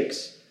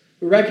mistakes,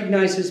 who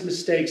recognized his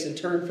mistakes and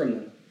turned from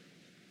them,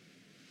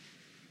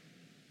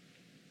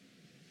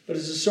 but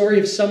it's a story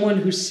of someone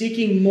who's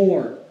seeking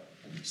more,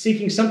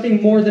 seeking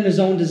something more than his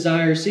own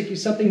desire, seeking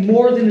something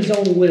more than his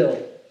own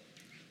will.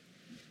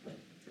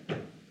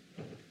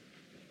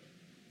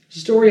 It's a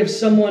story of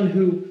someone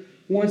who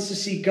wants to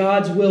see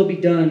God's will be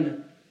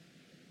done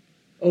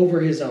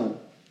over his own.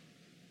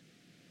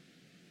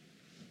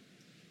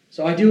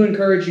 So I do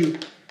encourage you,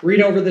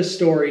 read over this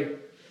story,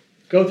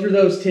 go through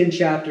those 10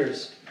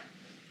 chapters.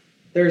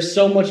 There's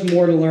so much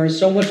more to learn,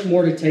 so much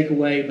more to take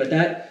away, but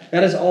that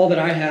is all that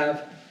I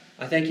have.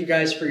 I thank you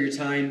guys for your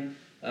time.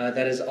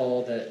 That is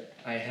all that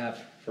I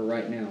have for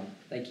right now.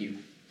 Thank you.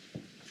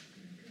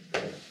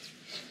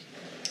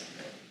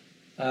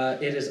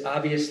 It is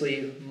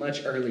obviously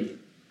much early.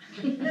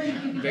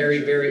 Very,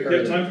 very early.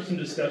 We have time for some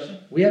discussion?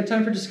 We have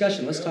time for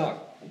discussion. Let's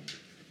talk.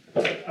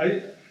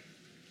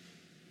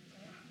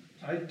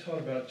 I taught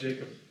about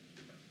Jacob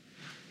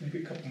maybe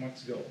a couple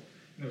months ago.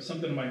 There was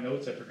something in my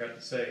notes I forgot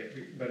to say,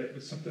 but it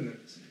was something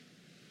that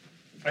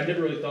I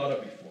never really thought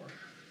of before.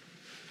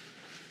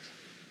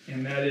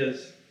 And that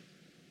is,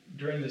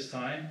 during this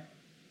time,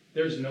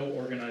 there's no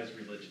organized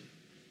religion.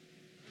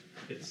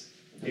 It's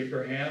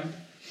Abraham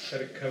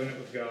had a covenant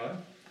with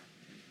God,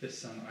 his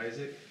son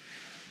Isaac,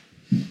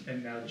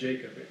 and now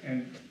Jacob.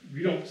 And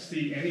we don't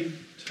see any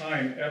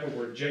time ever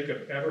where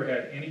Jacob ever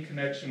had any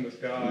connection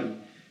with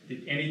God,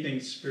 did anything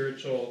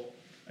spiritual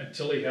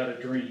until he had a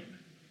dream.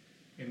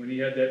 And when he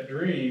had that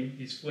dream,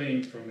 he's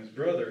fleeing from his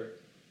brother.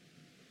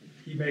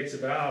 He makes a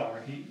vow,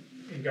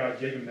 and God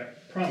gave him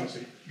that promise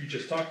that you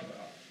just talked about.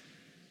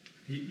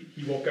 He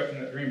woke up in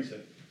that dream and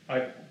said,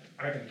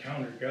 I've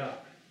encountered God.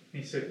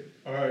 And he said,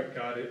 all right,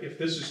 God, if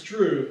this is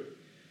true,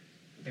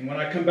 and when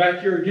I come back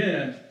here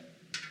again,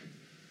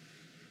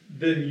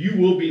 then you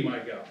will be my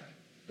God.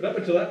 But up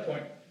until that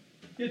point,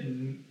 he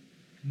had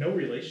no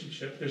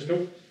relationship. There's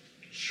no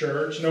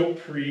church, no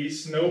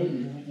priest, no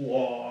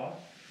law.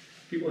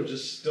 People are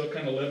just still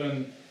kind of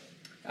living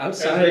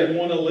outside as they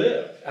want to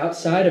live.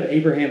 Outside of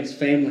Abraham's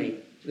family,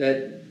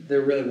 that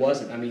there really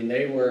wasn't. I mean,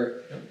 they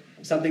were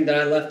something that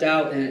I left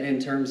out in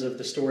terms of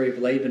the story of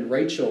Laban.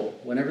 Rachel,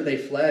 whenever they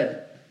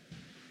fled,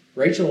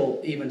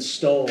 Rachel even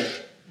stole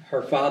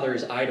her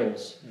father's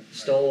idols,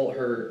 stole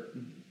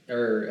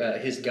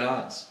his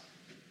gods.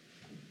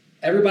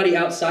 Everybody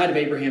outside of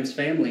Abraham's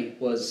family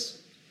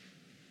was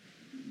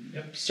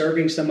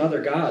serving some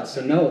other gods. So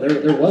no,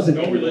 there wasn't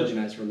no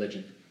organized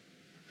religion.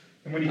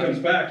 And when he comes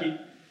back, you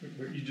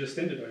just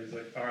ended it. He's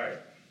like, all right.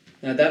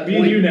 And at that point,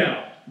 point, you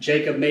now.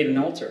 Jacob made an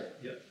altar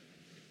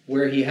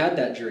where he had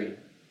that dream.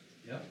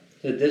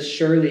 That this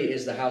surely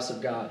is the house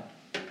of God.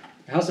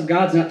 The house of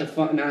God's not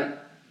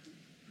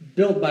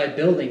built by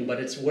building, but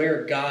it's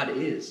where God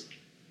is.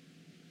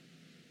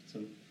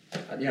 So,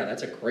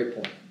 that's a great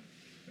point.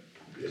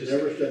 It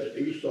never said that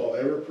Esau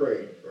ever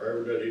prayed or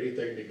ever did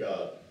anything to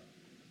God.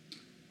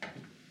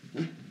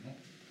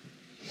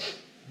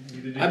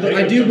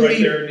 I do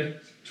believe there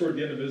toward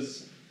the end of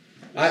his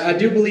I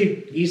do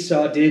believe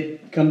Esau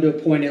did come to a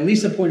point, at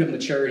least a point of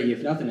maturity,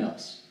 if nothing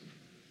else.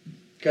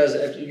 Because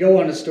if you go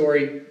on the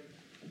story,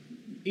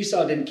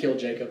 Esau didn't kill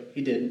Jacob.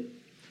 He didn't.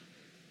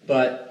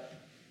 But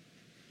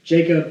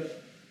Jacob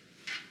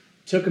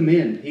took him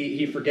in.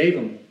 He forgave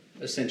him,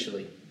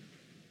 essentially.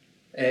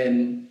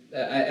 And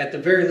at the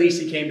very least,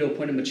 he came to a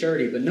point of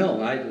maturity. But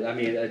no, I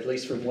mean, at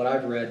least from what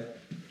I've read,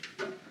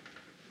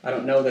 I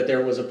don't know that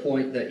there was a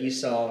point that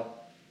Esau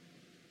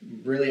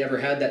really ever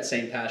had that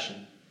same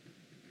passion.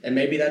 And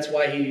maybe that's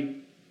why he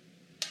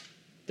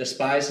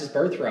despised his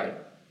birthright.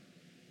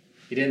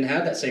 He didn't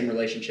have that same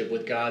relationship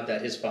with God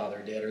that his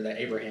father did or that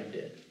Abraham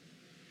did.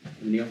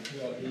 Neil?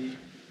 Well,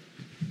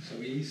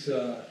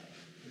 Esau,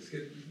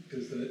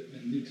 because the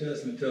New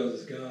Testament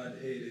tells us God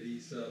hated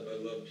Esau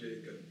but loved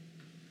Jacob.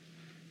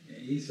 And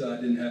Esau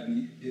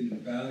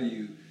didn't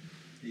value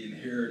the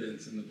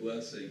inheritance and the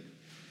blessing.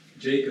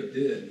 Jacob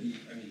did.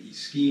 He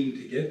schemed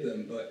to get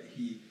them, but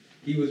he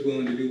was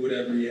willing to do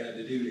whatever he had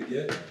to do to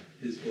get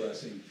his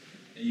blessing.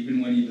 And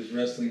even when he was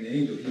wrestling the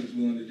angel, he was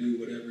willing to do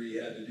whatever he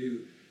had to do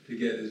to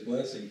get his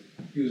blessing.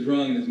 He was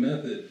wrong in his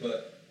method,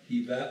 but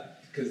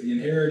because the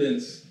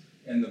inheritance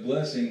and the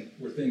blessing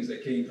were things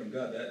that came from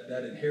God.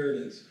 That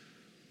inheritance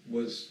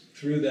was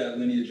through that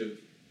lineage of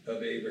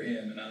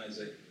Abraham and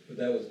Isaac, but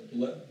that was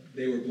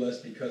they were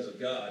blessed because of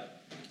God.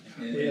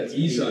 And Yes,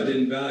 Esau indeed.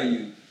 didn't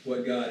value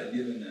what God had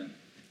given them.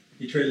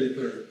 He traded it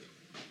for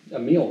A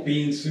meal.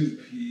 bean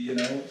soup, you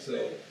know,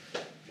 so.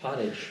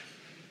 Pottage.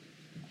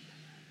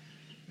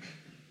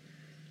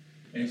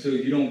 And so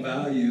if you don't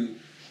value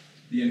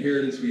the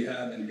inheritance we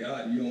have in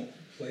God, you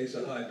don't place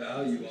a high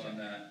value on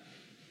that,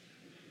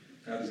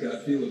 how does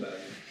God feel about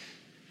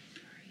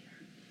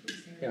you?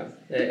 Yeah.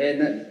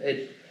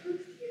 And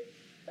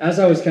as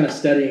I was kind of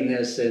studying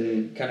this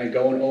and kind of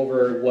going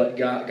over what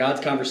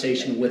God's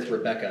conversation with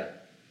Rebekah,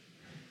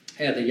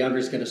 and the younger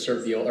is going to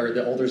serve the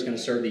older is going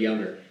to serve the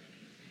younger.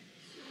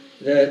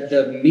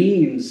 The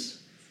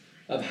means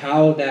of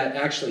how that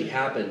actually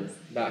happened,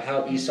 about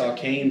how Esau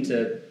came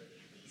to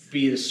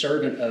be the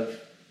servant of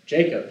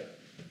Jacob.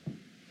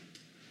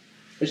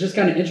 It's just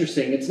kind of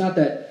interesting. It's not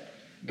that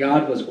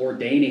God was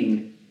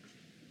ordaining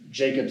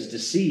Jacob's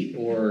deceit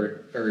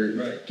or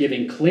Right.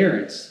 giving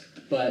clearance,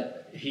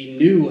 but he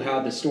knew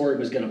how the story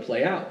was going to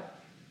play out.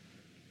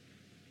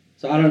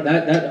 So I don't know,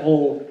 that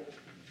whole,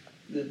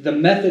 the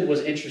method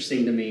was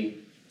interesting to me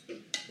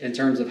in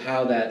terms of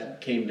how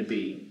that came to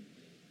be.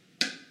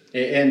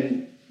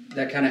 And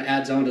that kind of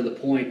adds on to the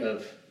point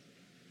of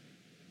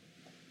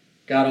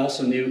God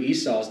also knew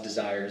Esau's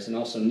desires and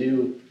also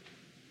knew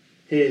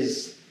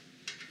his,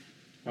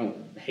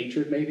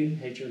 hatred maybe?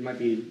 Hatred might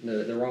be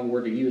the wrong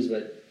word to use,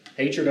 but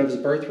hatred of his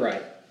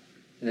birthright.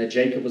 And that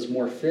Jacob was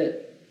more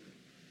fit.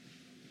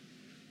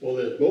 Well,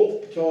 they're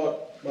both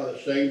taught by the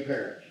same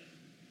parents.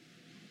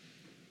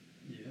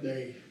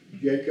 Yeah.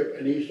 Jacob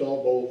and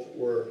Esau both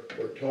were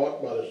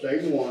taught by the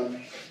same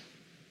one,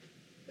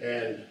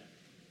 and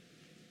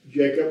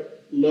Jacob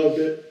loved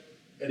it,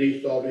 and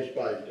Esau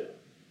despised it.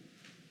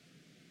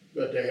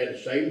 But they had the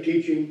same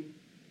teaching,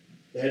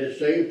 they had the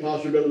same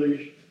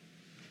possibilities,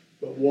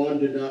 but one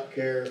did not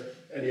care,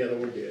 and the other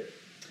one did.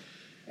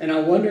 And I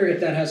wonder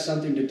if that has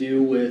something to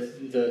do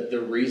with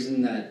the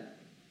reason that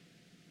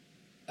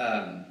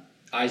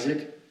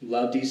Isaac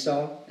loved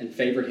Esau and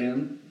favored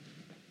him.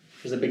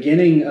 Because the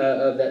beginning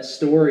of that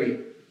story,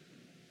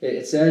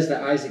 it says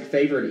that Isaac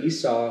favored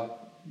Esau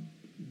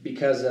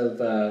because of,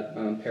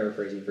 I'm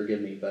paraphrasing,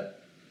 forgive me,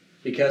 but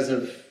because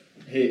of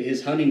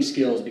his hunting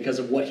skills, because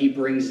of what he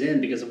brings in,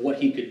 because of what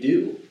he could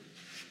do.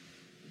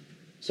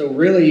 So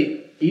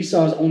really,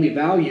 Esau's only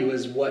value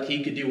is what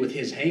he could do with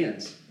his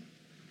hands.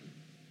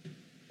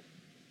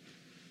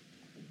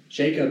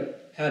 Jacob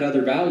had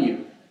other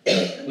value,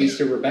 at least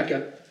to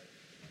Rebekah.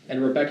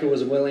 And Rebekah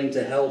was willing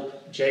to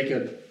help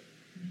Jacob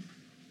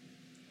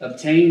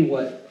obtain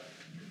what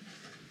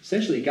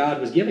essentially God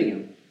was giving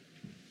him.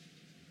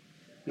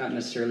 Not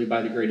necessarily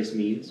by the greatest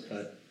means,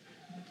 but...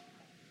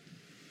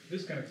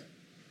 This kind of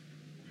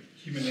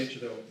human nature,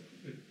 though,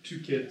 with 2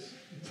 kids,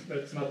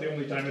 that's not the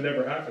only time it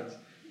ever happens.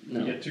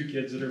 No. You get 2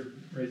 kids that are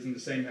raised in the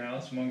same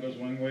house, one goes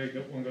one way,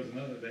 one goes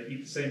another. They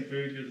eat the same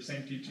food, hear the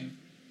same teaching.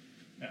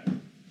 Now,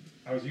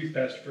 I was youth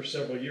pastor for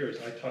several years.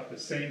 I taught the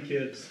same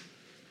kids,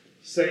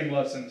 same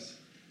lessons.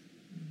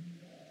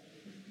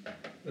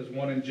 There's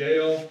one in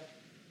jail,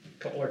 a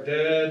couple are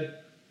dead,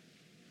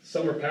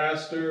 some are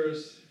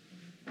pastors.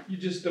 You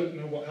just don't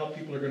know how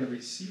people are going to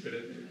receive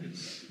it.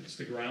 It's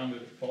the ground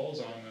that it falls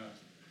on.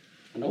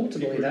 And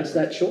ultimately, that's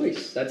that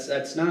choice.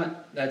 That's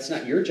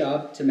not your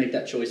job to make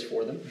that choice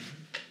for them.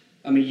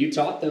 I mean, you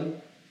taught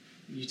them.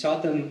 You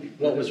taught them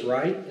what was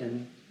right,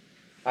 and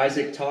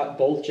Isaac taught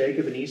both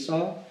Jacob and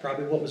Esau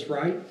probably what was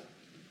right,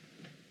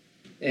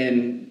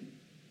 and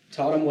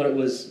taught them what it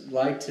was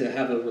like to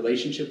have a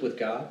relationship with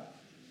God,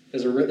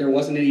 because there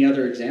wasn't any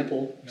other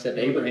example except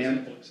No other Abraham.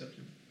 example except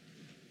him.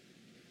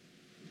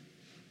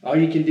 All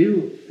you can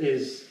do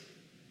is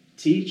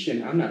teach,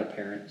 and I'm not a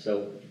parent,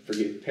 so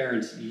forgive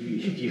parents,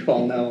 you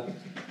all know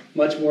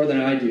much more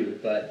than I do,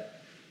 but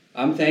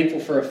I'm thankful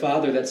for a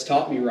father that's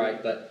taught me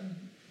right, but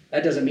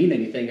that doesn't mean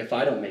anything if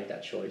I don't make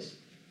that choice.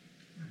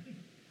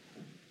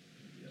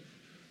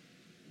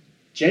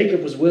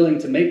 Jacob was willing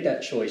to make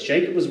that choice.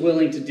 Jacob was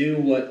willing to do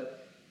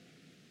what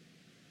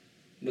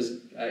was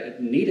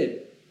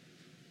needed.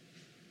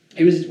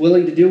 He was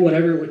willing to do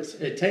whatever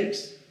it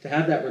takes to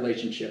have that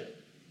relationship.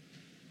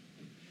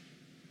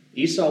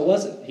 Esau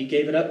wasn't. He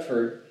gave it up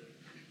for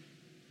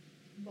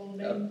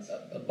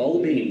a bowl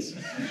of beans.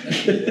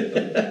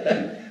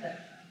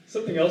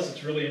 Something else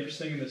that's really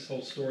interesting in this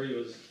whole story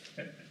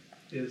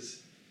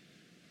is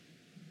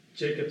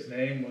Jacob's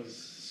name was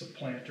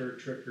supplanter,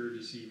 tricker,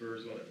 deceiver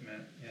is what it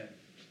meant. And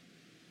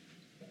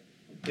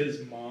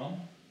his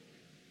mom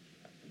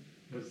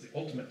was the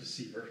ultimate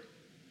deceiver.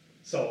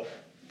 So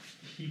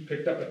he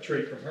picked up a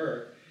trait from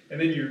her. And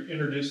then you're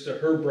introduced to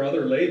her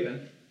brother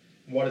Laban.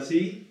 And what is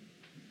he?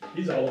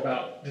 He's all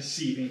about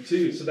deceiving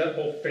too. So that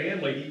whole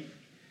family,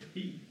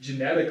 he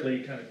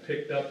genetically kind of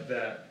picked up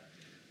that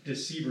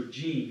deceiver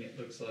gene, it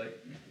looks like.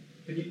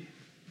 And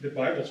the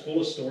Bible's full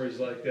of stories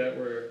like that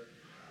where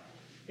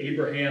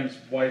Abraham's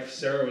wife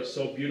Sarah was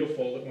so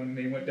beautiful that when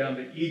they went down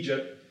to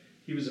Egypt,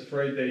 he was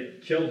afraid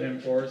they'd kill him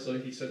for her, so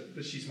he said,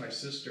 "She's my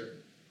sister."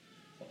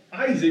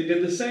 Isaac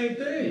did the same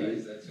Yeah,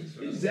 thing. that's what's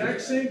sort of-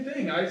 Exact same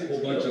thing. A Isaac's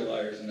whole bunch of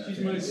liars in that. She's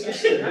my family.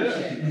 sister.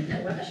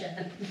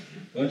 Yeah.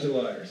 Bunch of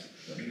liars.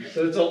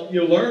 So it's all,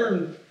 you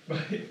learn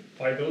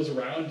by those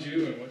around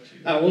you and what you.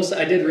 I will say,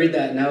 I did read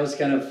that, and that was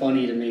kind of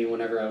funny to me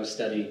whenever I was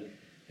studying.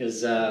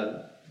 Because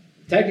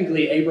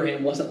technically,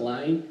 Abraham wasn't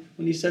lying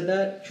when he said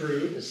that.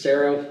 True.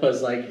 Sarah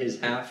was like his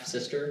half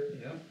sister,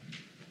 Yeah.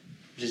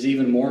 which is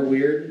even more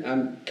weird.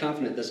 I'm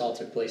confident this all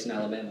took place in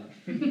Alabama.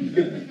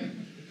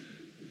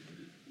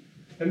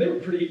 And they were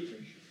pretty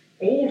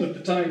old at the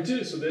time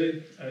too, so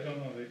I don't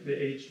know, they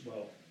aged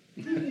well.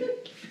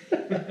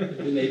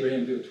 Didn't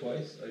Abraham do it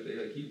twice? Like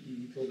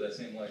he told that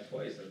same lie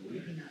twice, I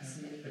believe. Maybe not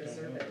so many I don't know.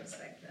 preservatives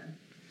back then.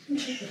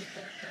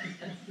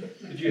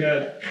 If you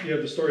have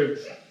the story of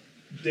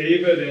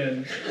David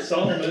and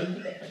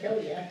Solomon. Oh,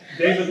 yeah.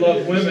 David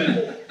loved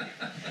women.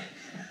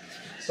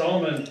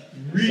 Solomon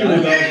really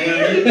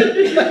loved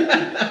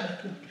women.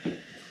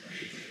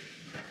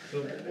 So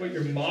what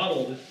you're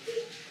modeled,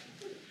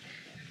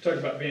 talk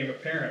about being a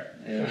parent.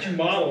 Yeah. What you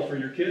model for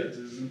your kids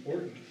is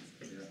important.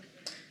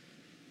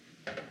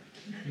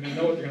 You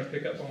know what they're going to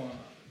pick up on.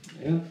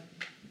 Yeah.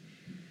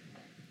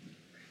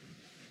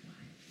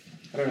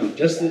 I don't know.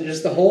 Just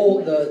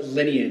the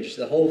lineage,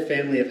 the whole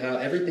family of how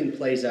everything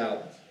plays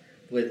out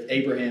with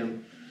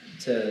Abraham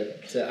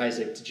to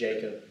Isaac to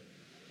Jacob,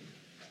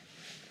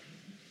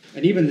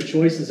 and even the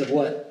choices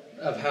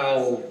of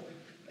how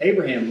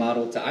Abraham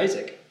modeled to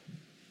Isaac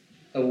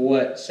of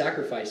what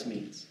sacrifice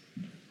means.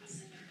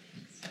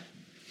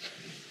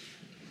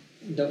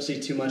 Don't see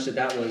too much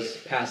that was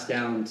passed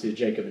down to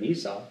Jacob and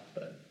Esau,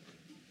 but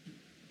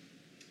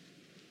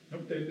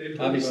Nope, they'd heard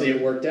obviously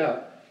about it worked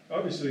out.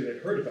 Obviously, they'd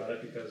heard about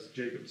it because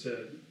Jacob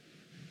said,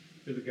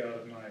 "You're the God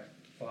of my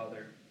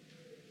father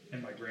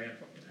and my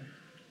grandfather."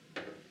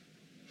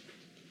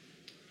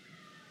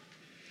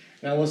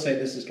 And I will say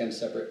this is kind of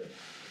separate.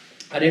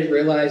 I didn't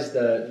realize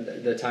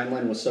the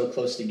timeline was so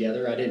close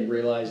together. I didn't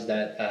realize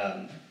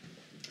that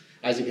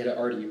Isaac had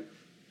already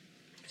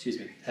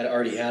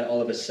had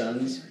all of his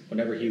sons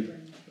whenever he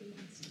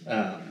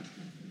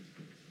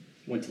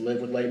went to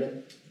live with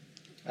Laban.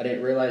 I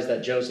didn't realize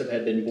that Joseph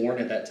had been born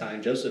at that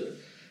time. Joseph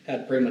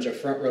had pretty much a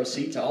front row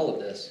seat to all of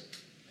this.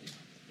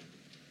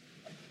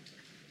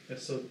 And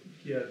so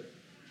he had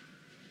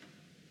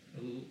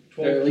Or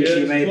 12 at least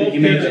kids, you may- 12 you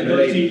may kids have in been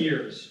 13 baby.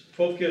 years.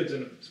 12 kids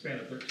in a span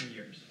of 13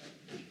 years.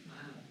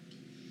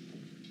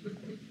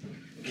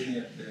 Didn't he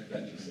have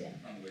Benjamin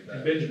on the way And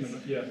back?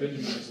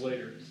 Benjamin was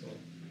later, so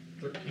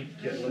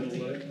 13th kid a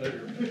little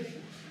later.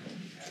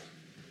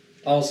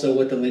 Also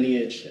with the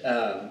lineage,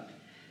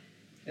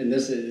 and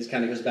this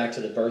kind of goes back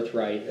to the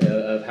birthright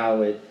of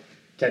how it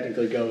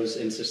technically goes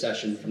in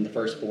succession from the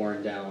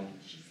firstborn down.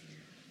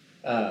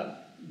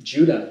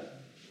 Judah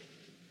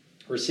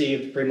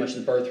received pretty much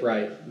the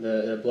birthright,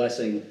 the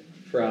blessing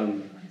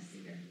from,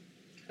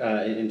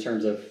 in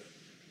terms of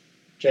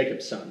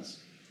Jacob's sons.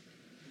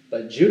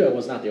 But Judah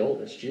was not the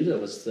oldest. Judah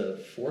was the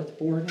fourth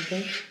born, I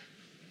think.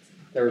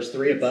 There was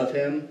three above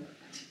him.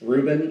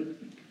 Reuben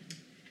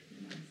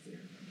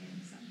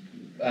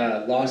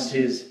lost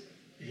his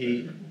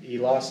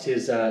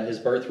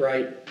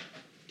birthright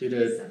due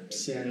to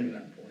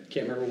sin.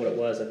 Can't remember what it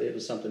was. I think it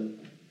was something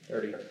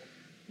dirty.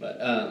 But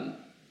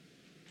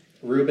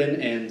Reuben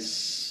and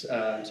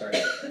Simeon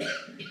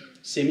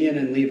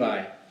and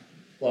Levi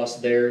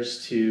lost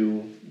theirs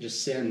to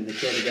just sin. They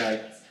killed a guy.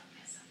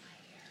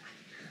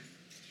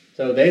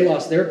 So they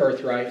lost their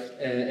birthright,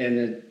 and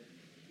it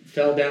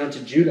fell down to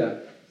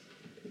Judah.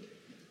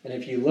 And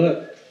if you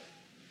look,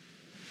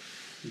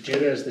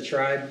 Judah is the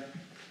tribe,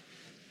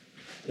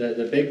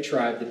 the big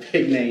tribe, the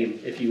big name,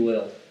 if you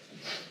will,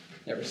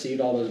 that received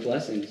all those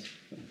blessings.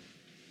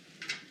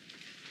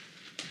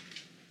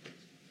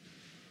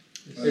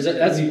 I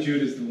think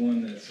Judah's the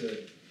one that said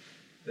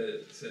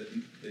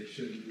they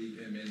shouldn't leave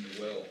him in the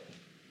well,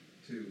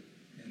 too.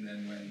 And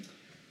then when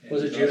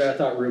Was it Judah? I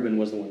thought Reuben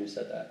was the one who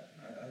said that.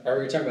 Are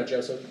we talking about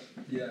Joseph?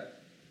 Yeah,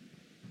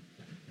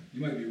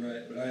 you might be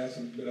right, but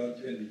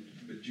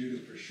Judah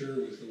for sure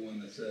was the one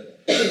that said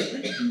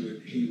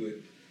he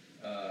would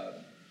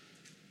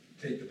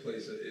take the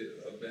place of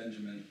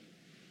Benjamin.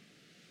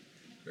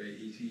 Right?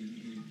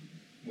 He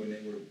when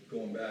they were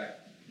going back,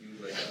 he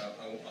was like,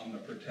 I'm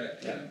going to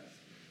protect him.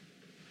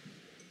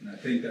 And I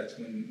think that's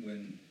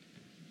when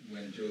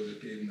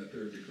Joseph gave him the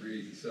third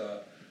degree, he saw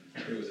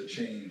there was a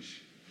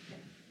change.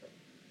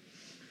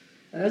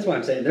 And that's why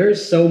I'm saying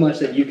there's so much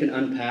that you can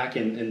unpack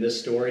in this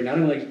story, not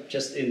only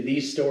just in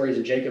these stories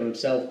and Jacob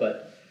himself,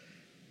 but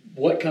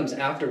what comes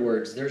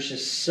afterwards. There's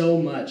just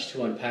so much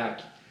to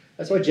unpack.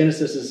 That's why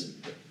Genesis is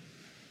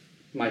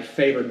my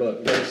favorite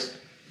book. Because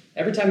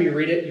every time you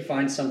read it, you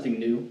find something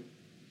new.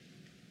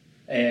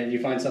 And you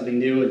find something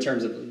new in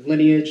terms of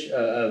lineage,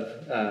 of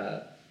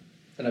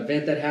an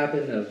event that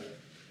happened, of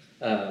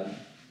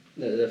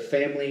the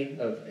family,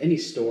 of any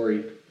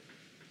story.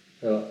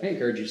 So I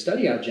encourage you to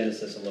study out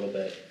Genesis a little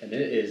bit, and it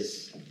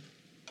is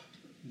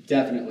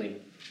definitely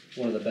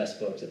one of the best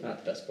books, if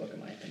not the best book in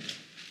my opinion.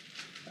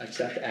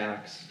 Except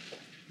Acts.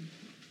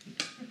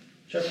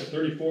 Chapter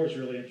 34 is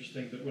really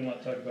interesting, but we'll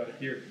not talk about it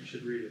here. You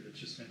should read it. It's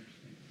just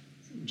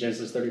interesting.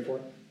 Genesis 34?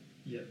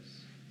 Yes.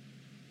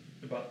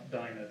 About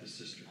Dinah, the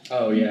sister.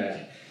 Oh,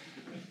 yeah.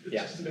 It's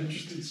Yeah. just an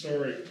interesting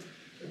story.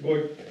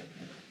 Going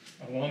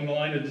along the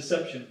line of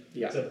deception.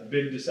 Yeah. It's a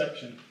big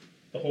deception.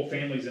 The whole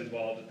family's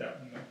involved at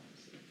that one, though.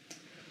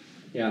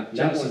 Yeah, that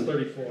Genesis one.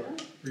 34.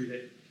 Read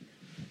it.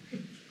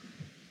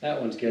 That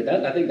one's good.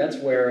 I think that's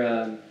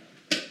where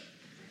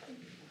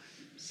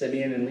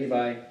Simeon and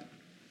Levi,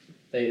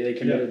 they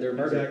committed their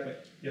murder. Exactly.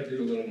 Yep. Did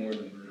a little more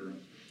than murder.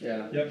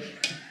 Yeah. Yep.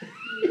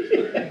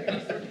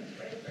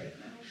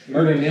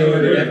 Murdered him,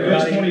 murdered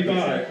Verse everybody.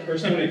 25.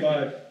 Verse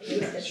 25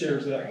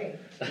 shares that.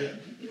 Yeah.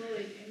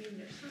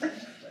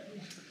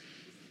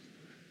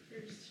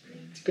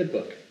 It's a good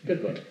book.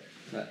 Good book.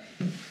 But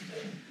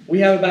we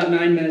have about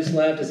 9 minutes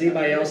left. Does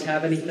anybody else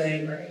have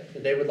anything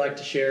that they would like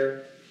to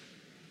share?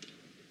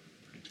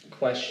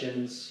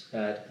 Questions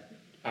that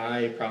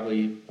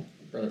probably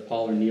Brother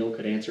Paul or Neil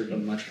could answer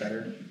them much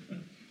better.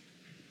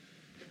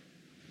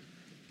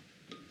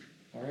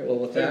 All right, well,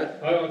 with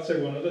that, I would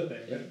say one other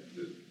thing. Yeah.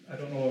 I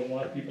don't know if a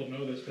lot of people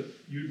know this, but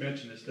you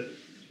mentioned this, that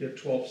you have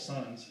 12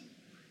 sons,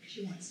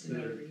 She wants to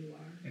know where you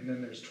are. and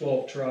then there's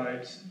 12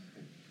 tribes,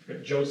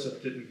 but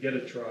Joseph didn't get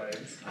a tribe.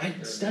 I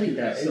studied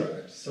that.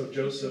 So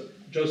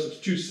Joseph's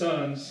 2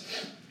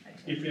 sons,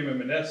 Ephraim and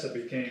Manasseh,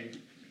 became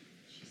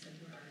She said,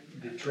 where are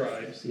you? the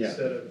tribes Yeah.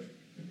 instead of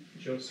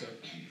Joseph.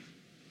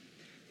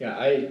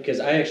 Yeah, because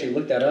I actually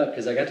looked that up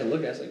because I got to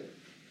look. I was like,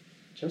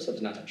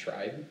 Joseph's not a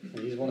tribe.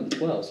 He's one of the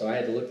 12. So I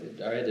had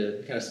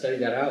to kind of study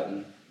that out,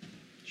 and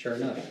sure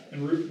enough,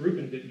 And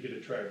Reuben didn't get a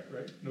tribe,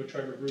 right? No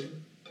tribe of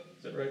Reuben?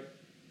 Is that right?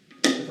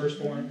 The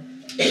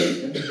firstborn?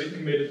 They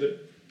committed that.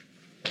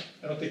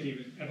 I don't think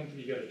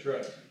he got a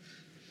tribe.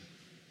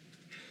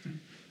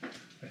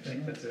 I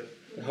think that's it.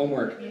 the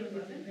homework.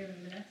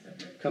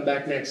 Come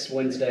back next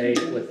Wednesday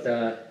with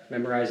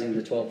memorizing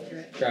the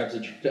 12 tribes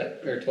of Judah,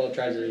 or 12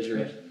 tribes of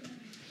Israel.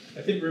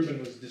 I think Reuben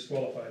was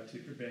disqualified too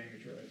for being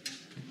a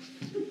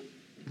tribe.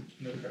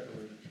 No tribe of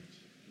Reuben.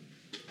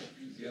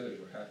 The others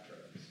were half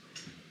tribes.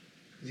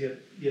 Because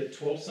he had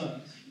 12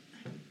 sons,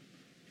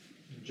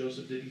 and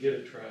Joseph didn't get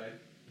a tribe.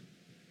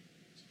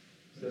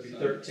 So that'd be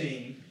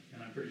 13,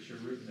 and I'm pretty sure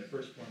Reuben, the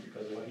firstborn,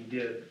 because of what he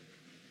did,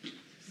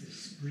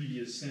 is greedy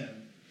as sin.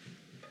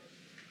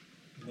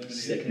 Eliminated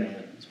Sick him.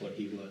 man is what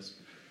he was.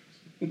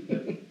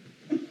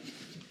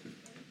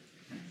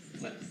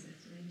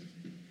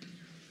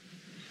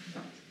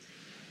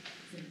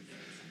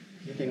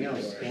 Anything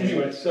else?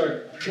 Anyway,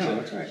 sorry. No,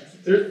 that's all right.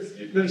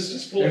 There's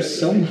just full There's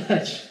so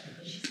much.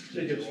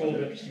 Jacob's full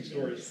of interesting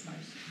stories.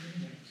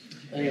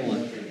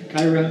 Anyone?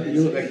 Kyra,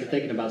 you look like you're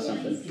thinking about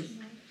something.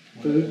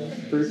 Food?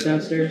 Fruit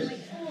downstairs?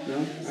 No?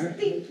 All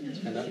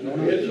right. Got nothing going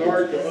on. It's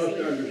hard for us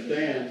to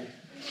understand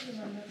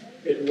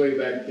it way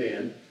back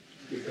then,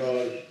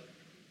 because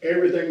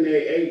everything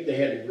they ate, they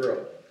had to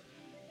grow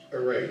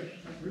or raise.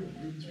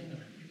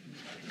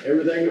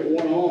 Everything that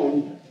went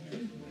on,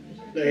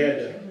 they had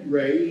to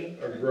raise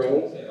or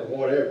grow or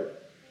whatever.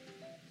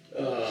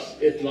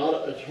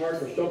 It's hard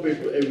for some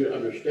people to even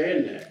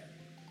understand that.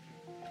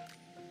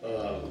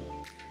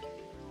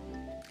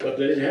 But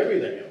they didn't have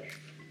anything else.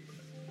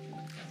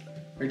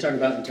 Are you talking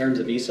about in terms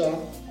of Esau?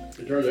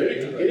 In terms of any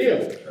of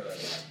them. I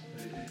was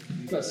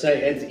about to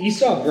say, and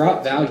Esau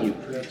brought value.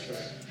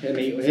 I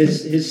mean,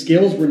 his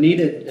skills were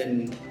needed,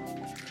 and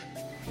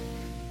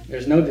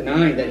there's no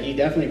denying that he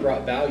definitely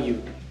brought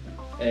value.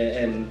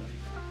 And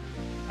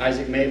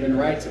Isaac may have been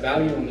right to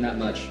value him that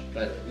much,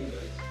 but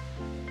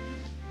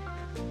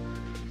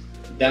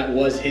that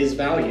was his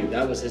value.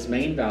 That was his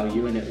main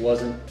value, and it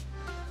wasn't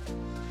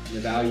the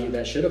value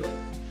that should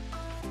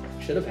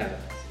have had.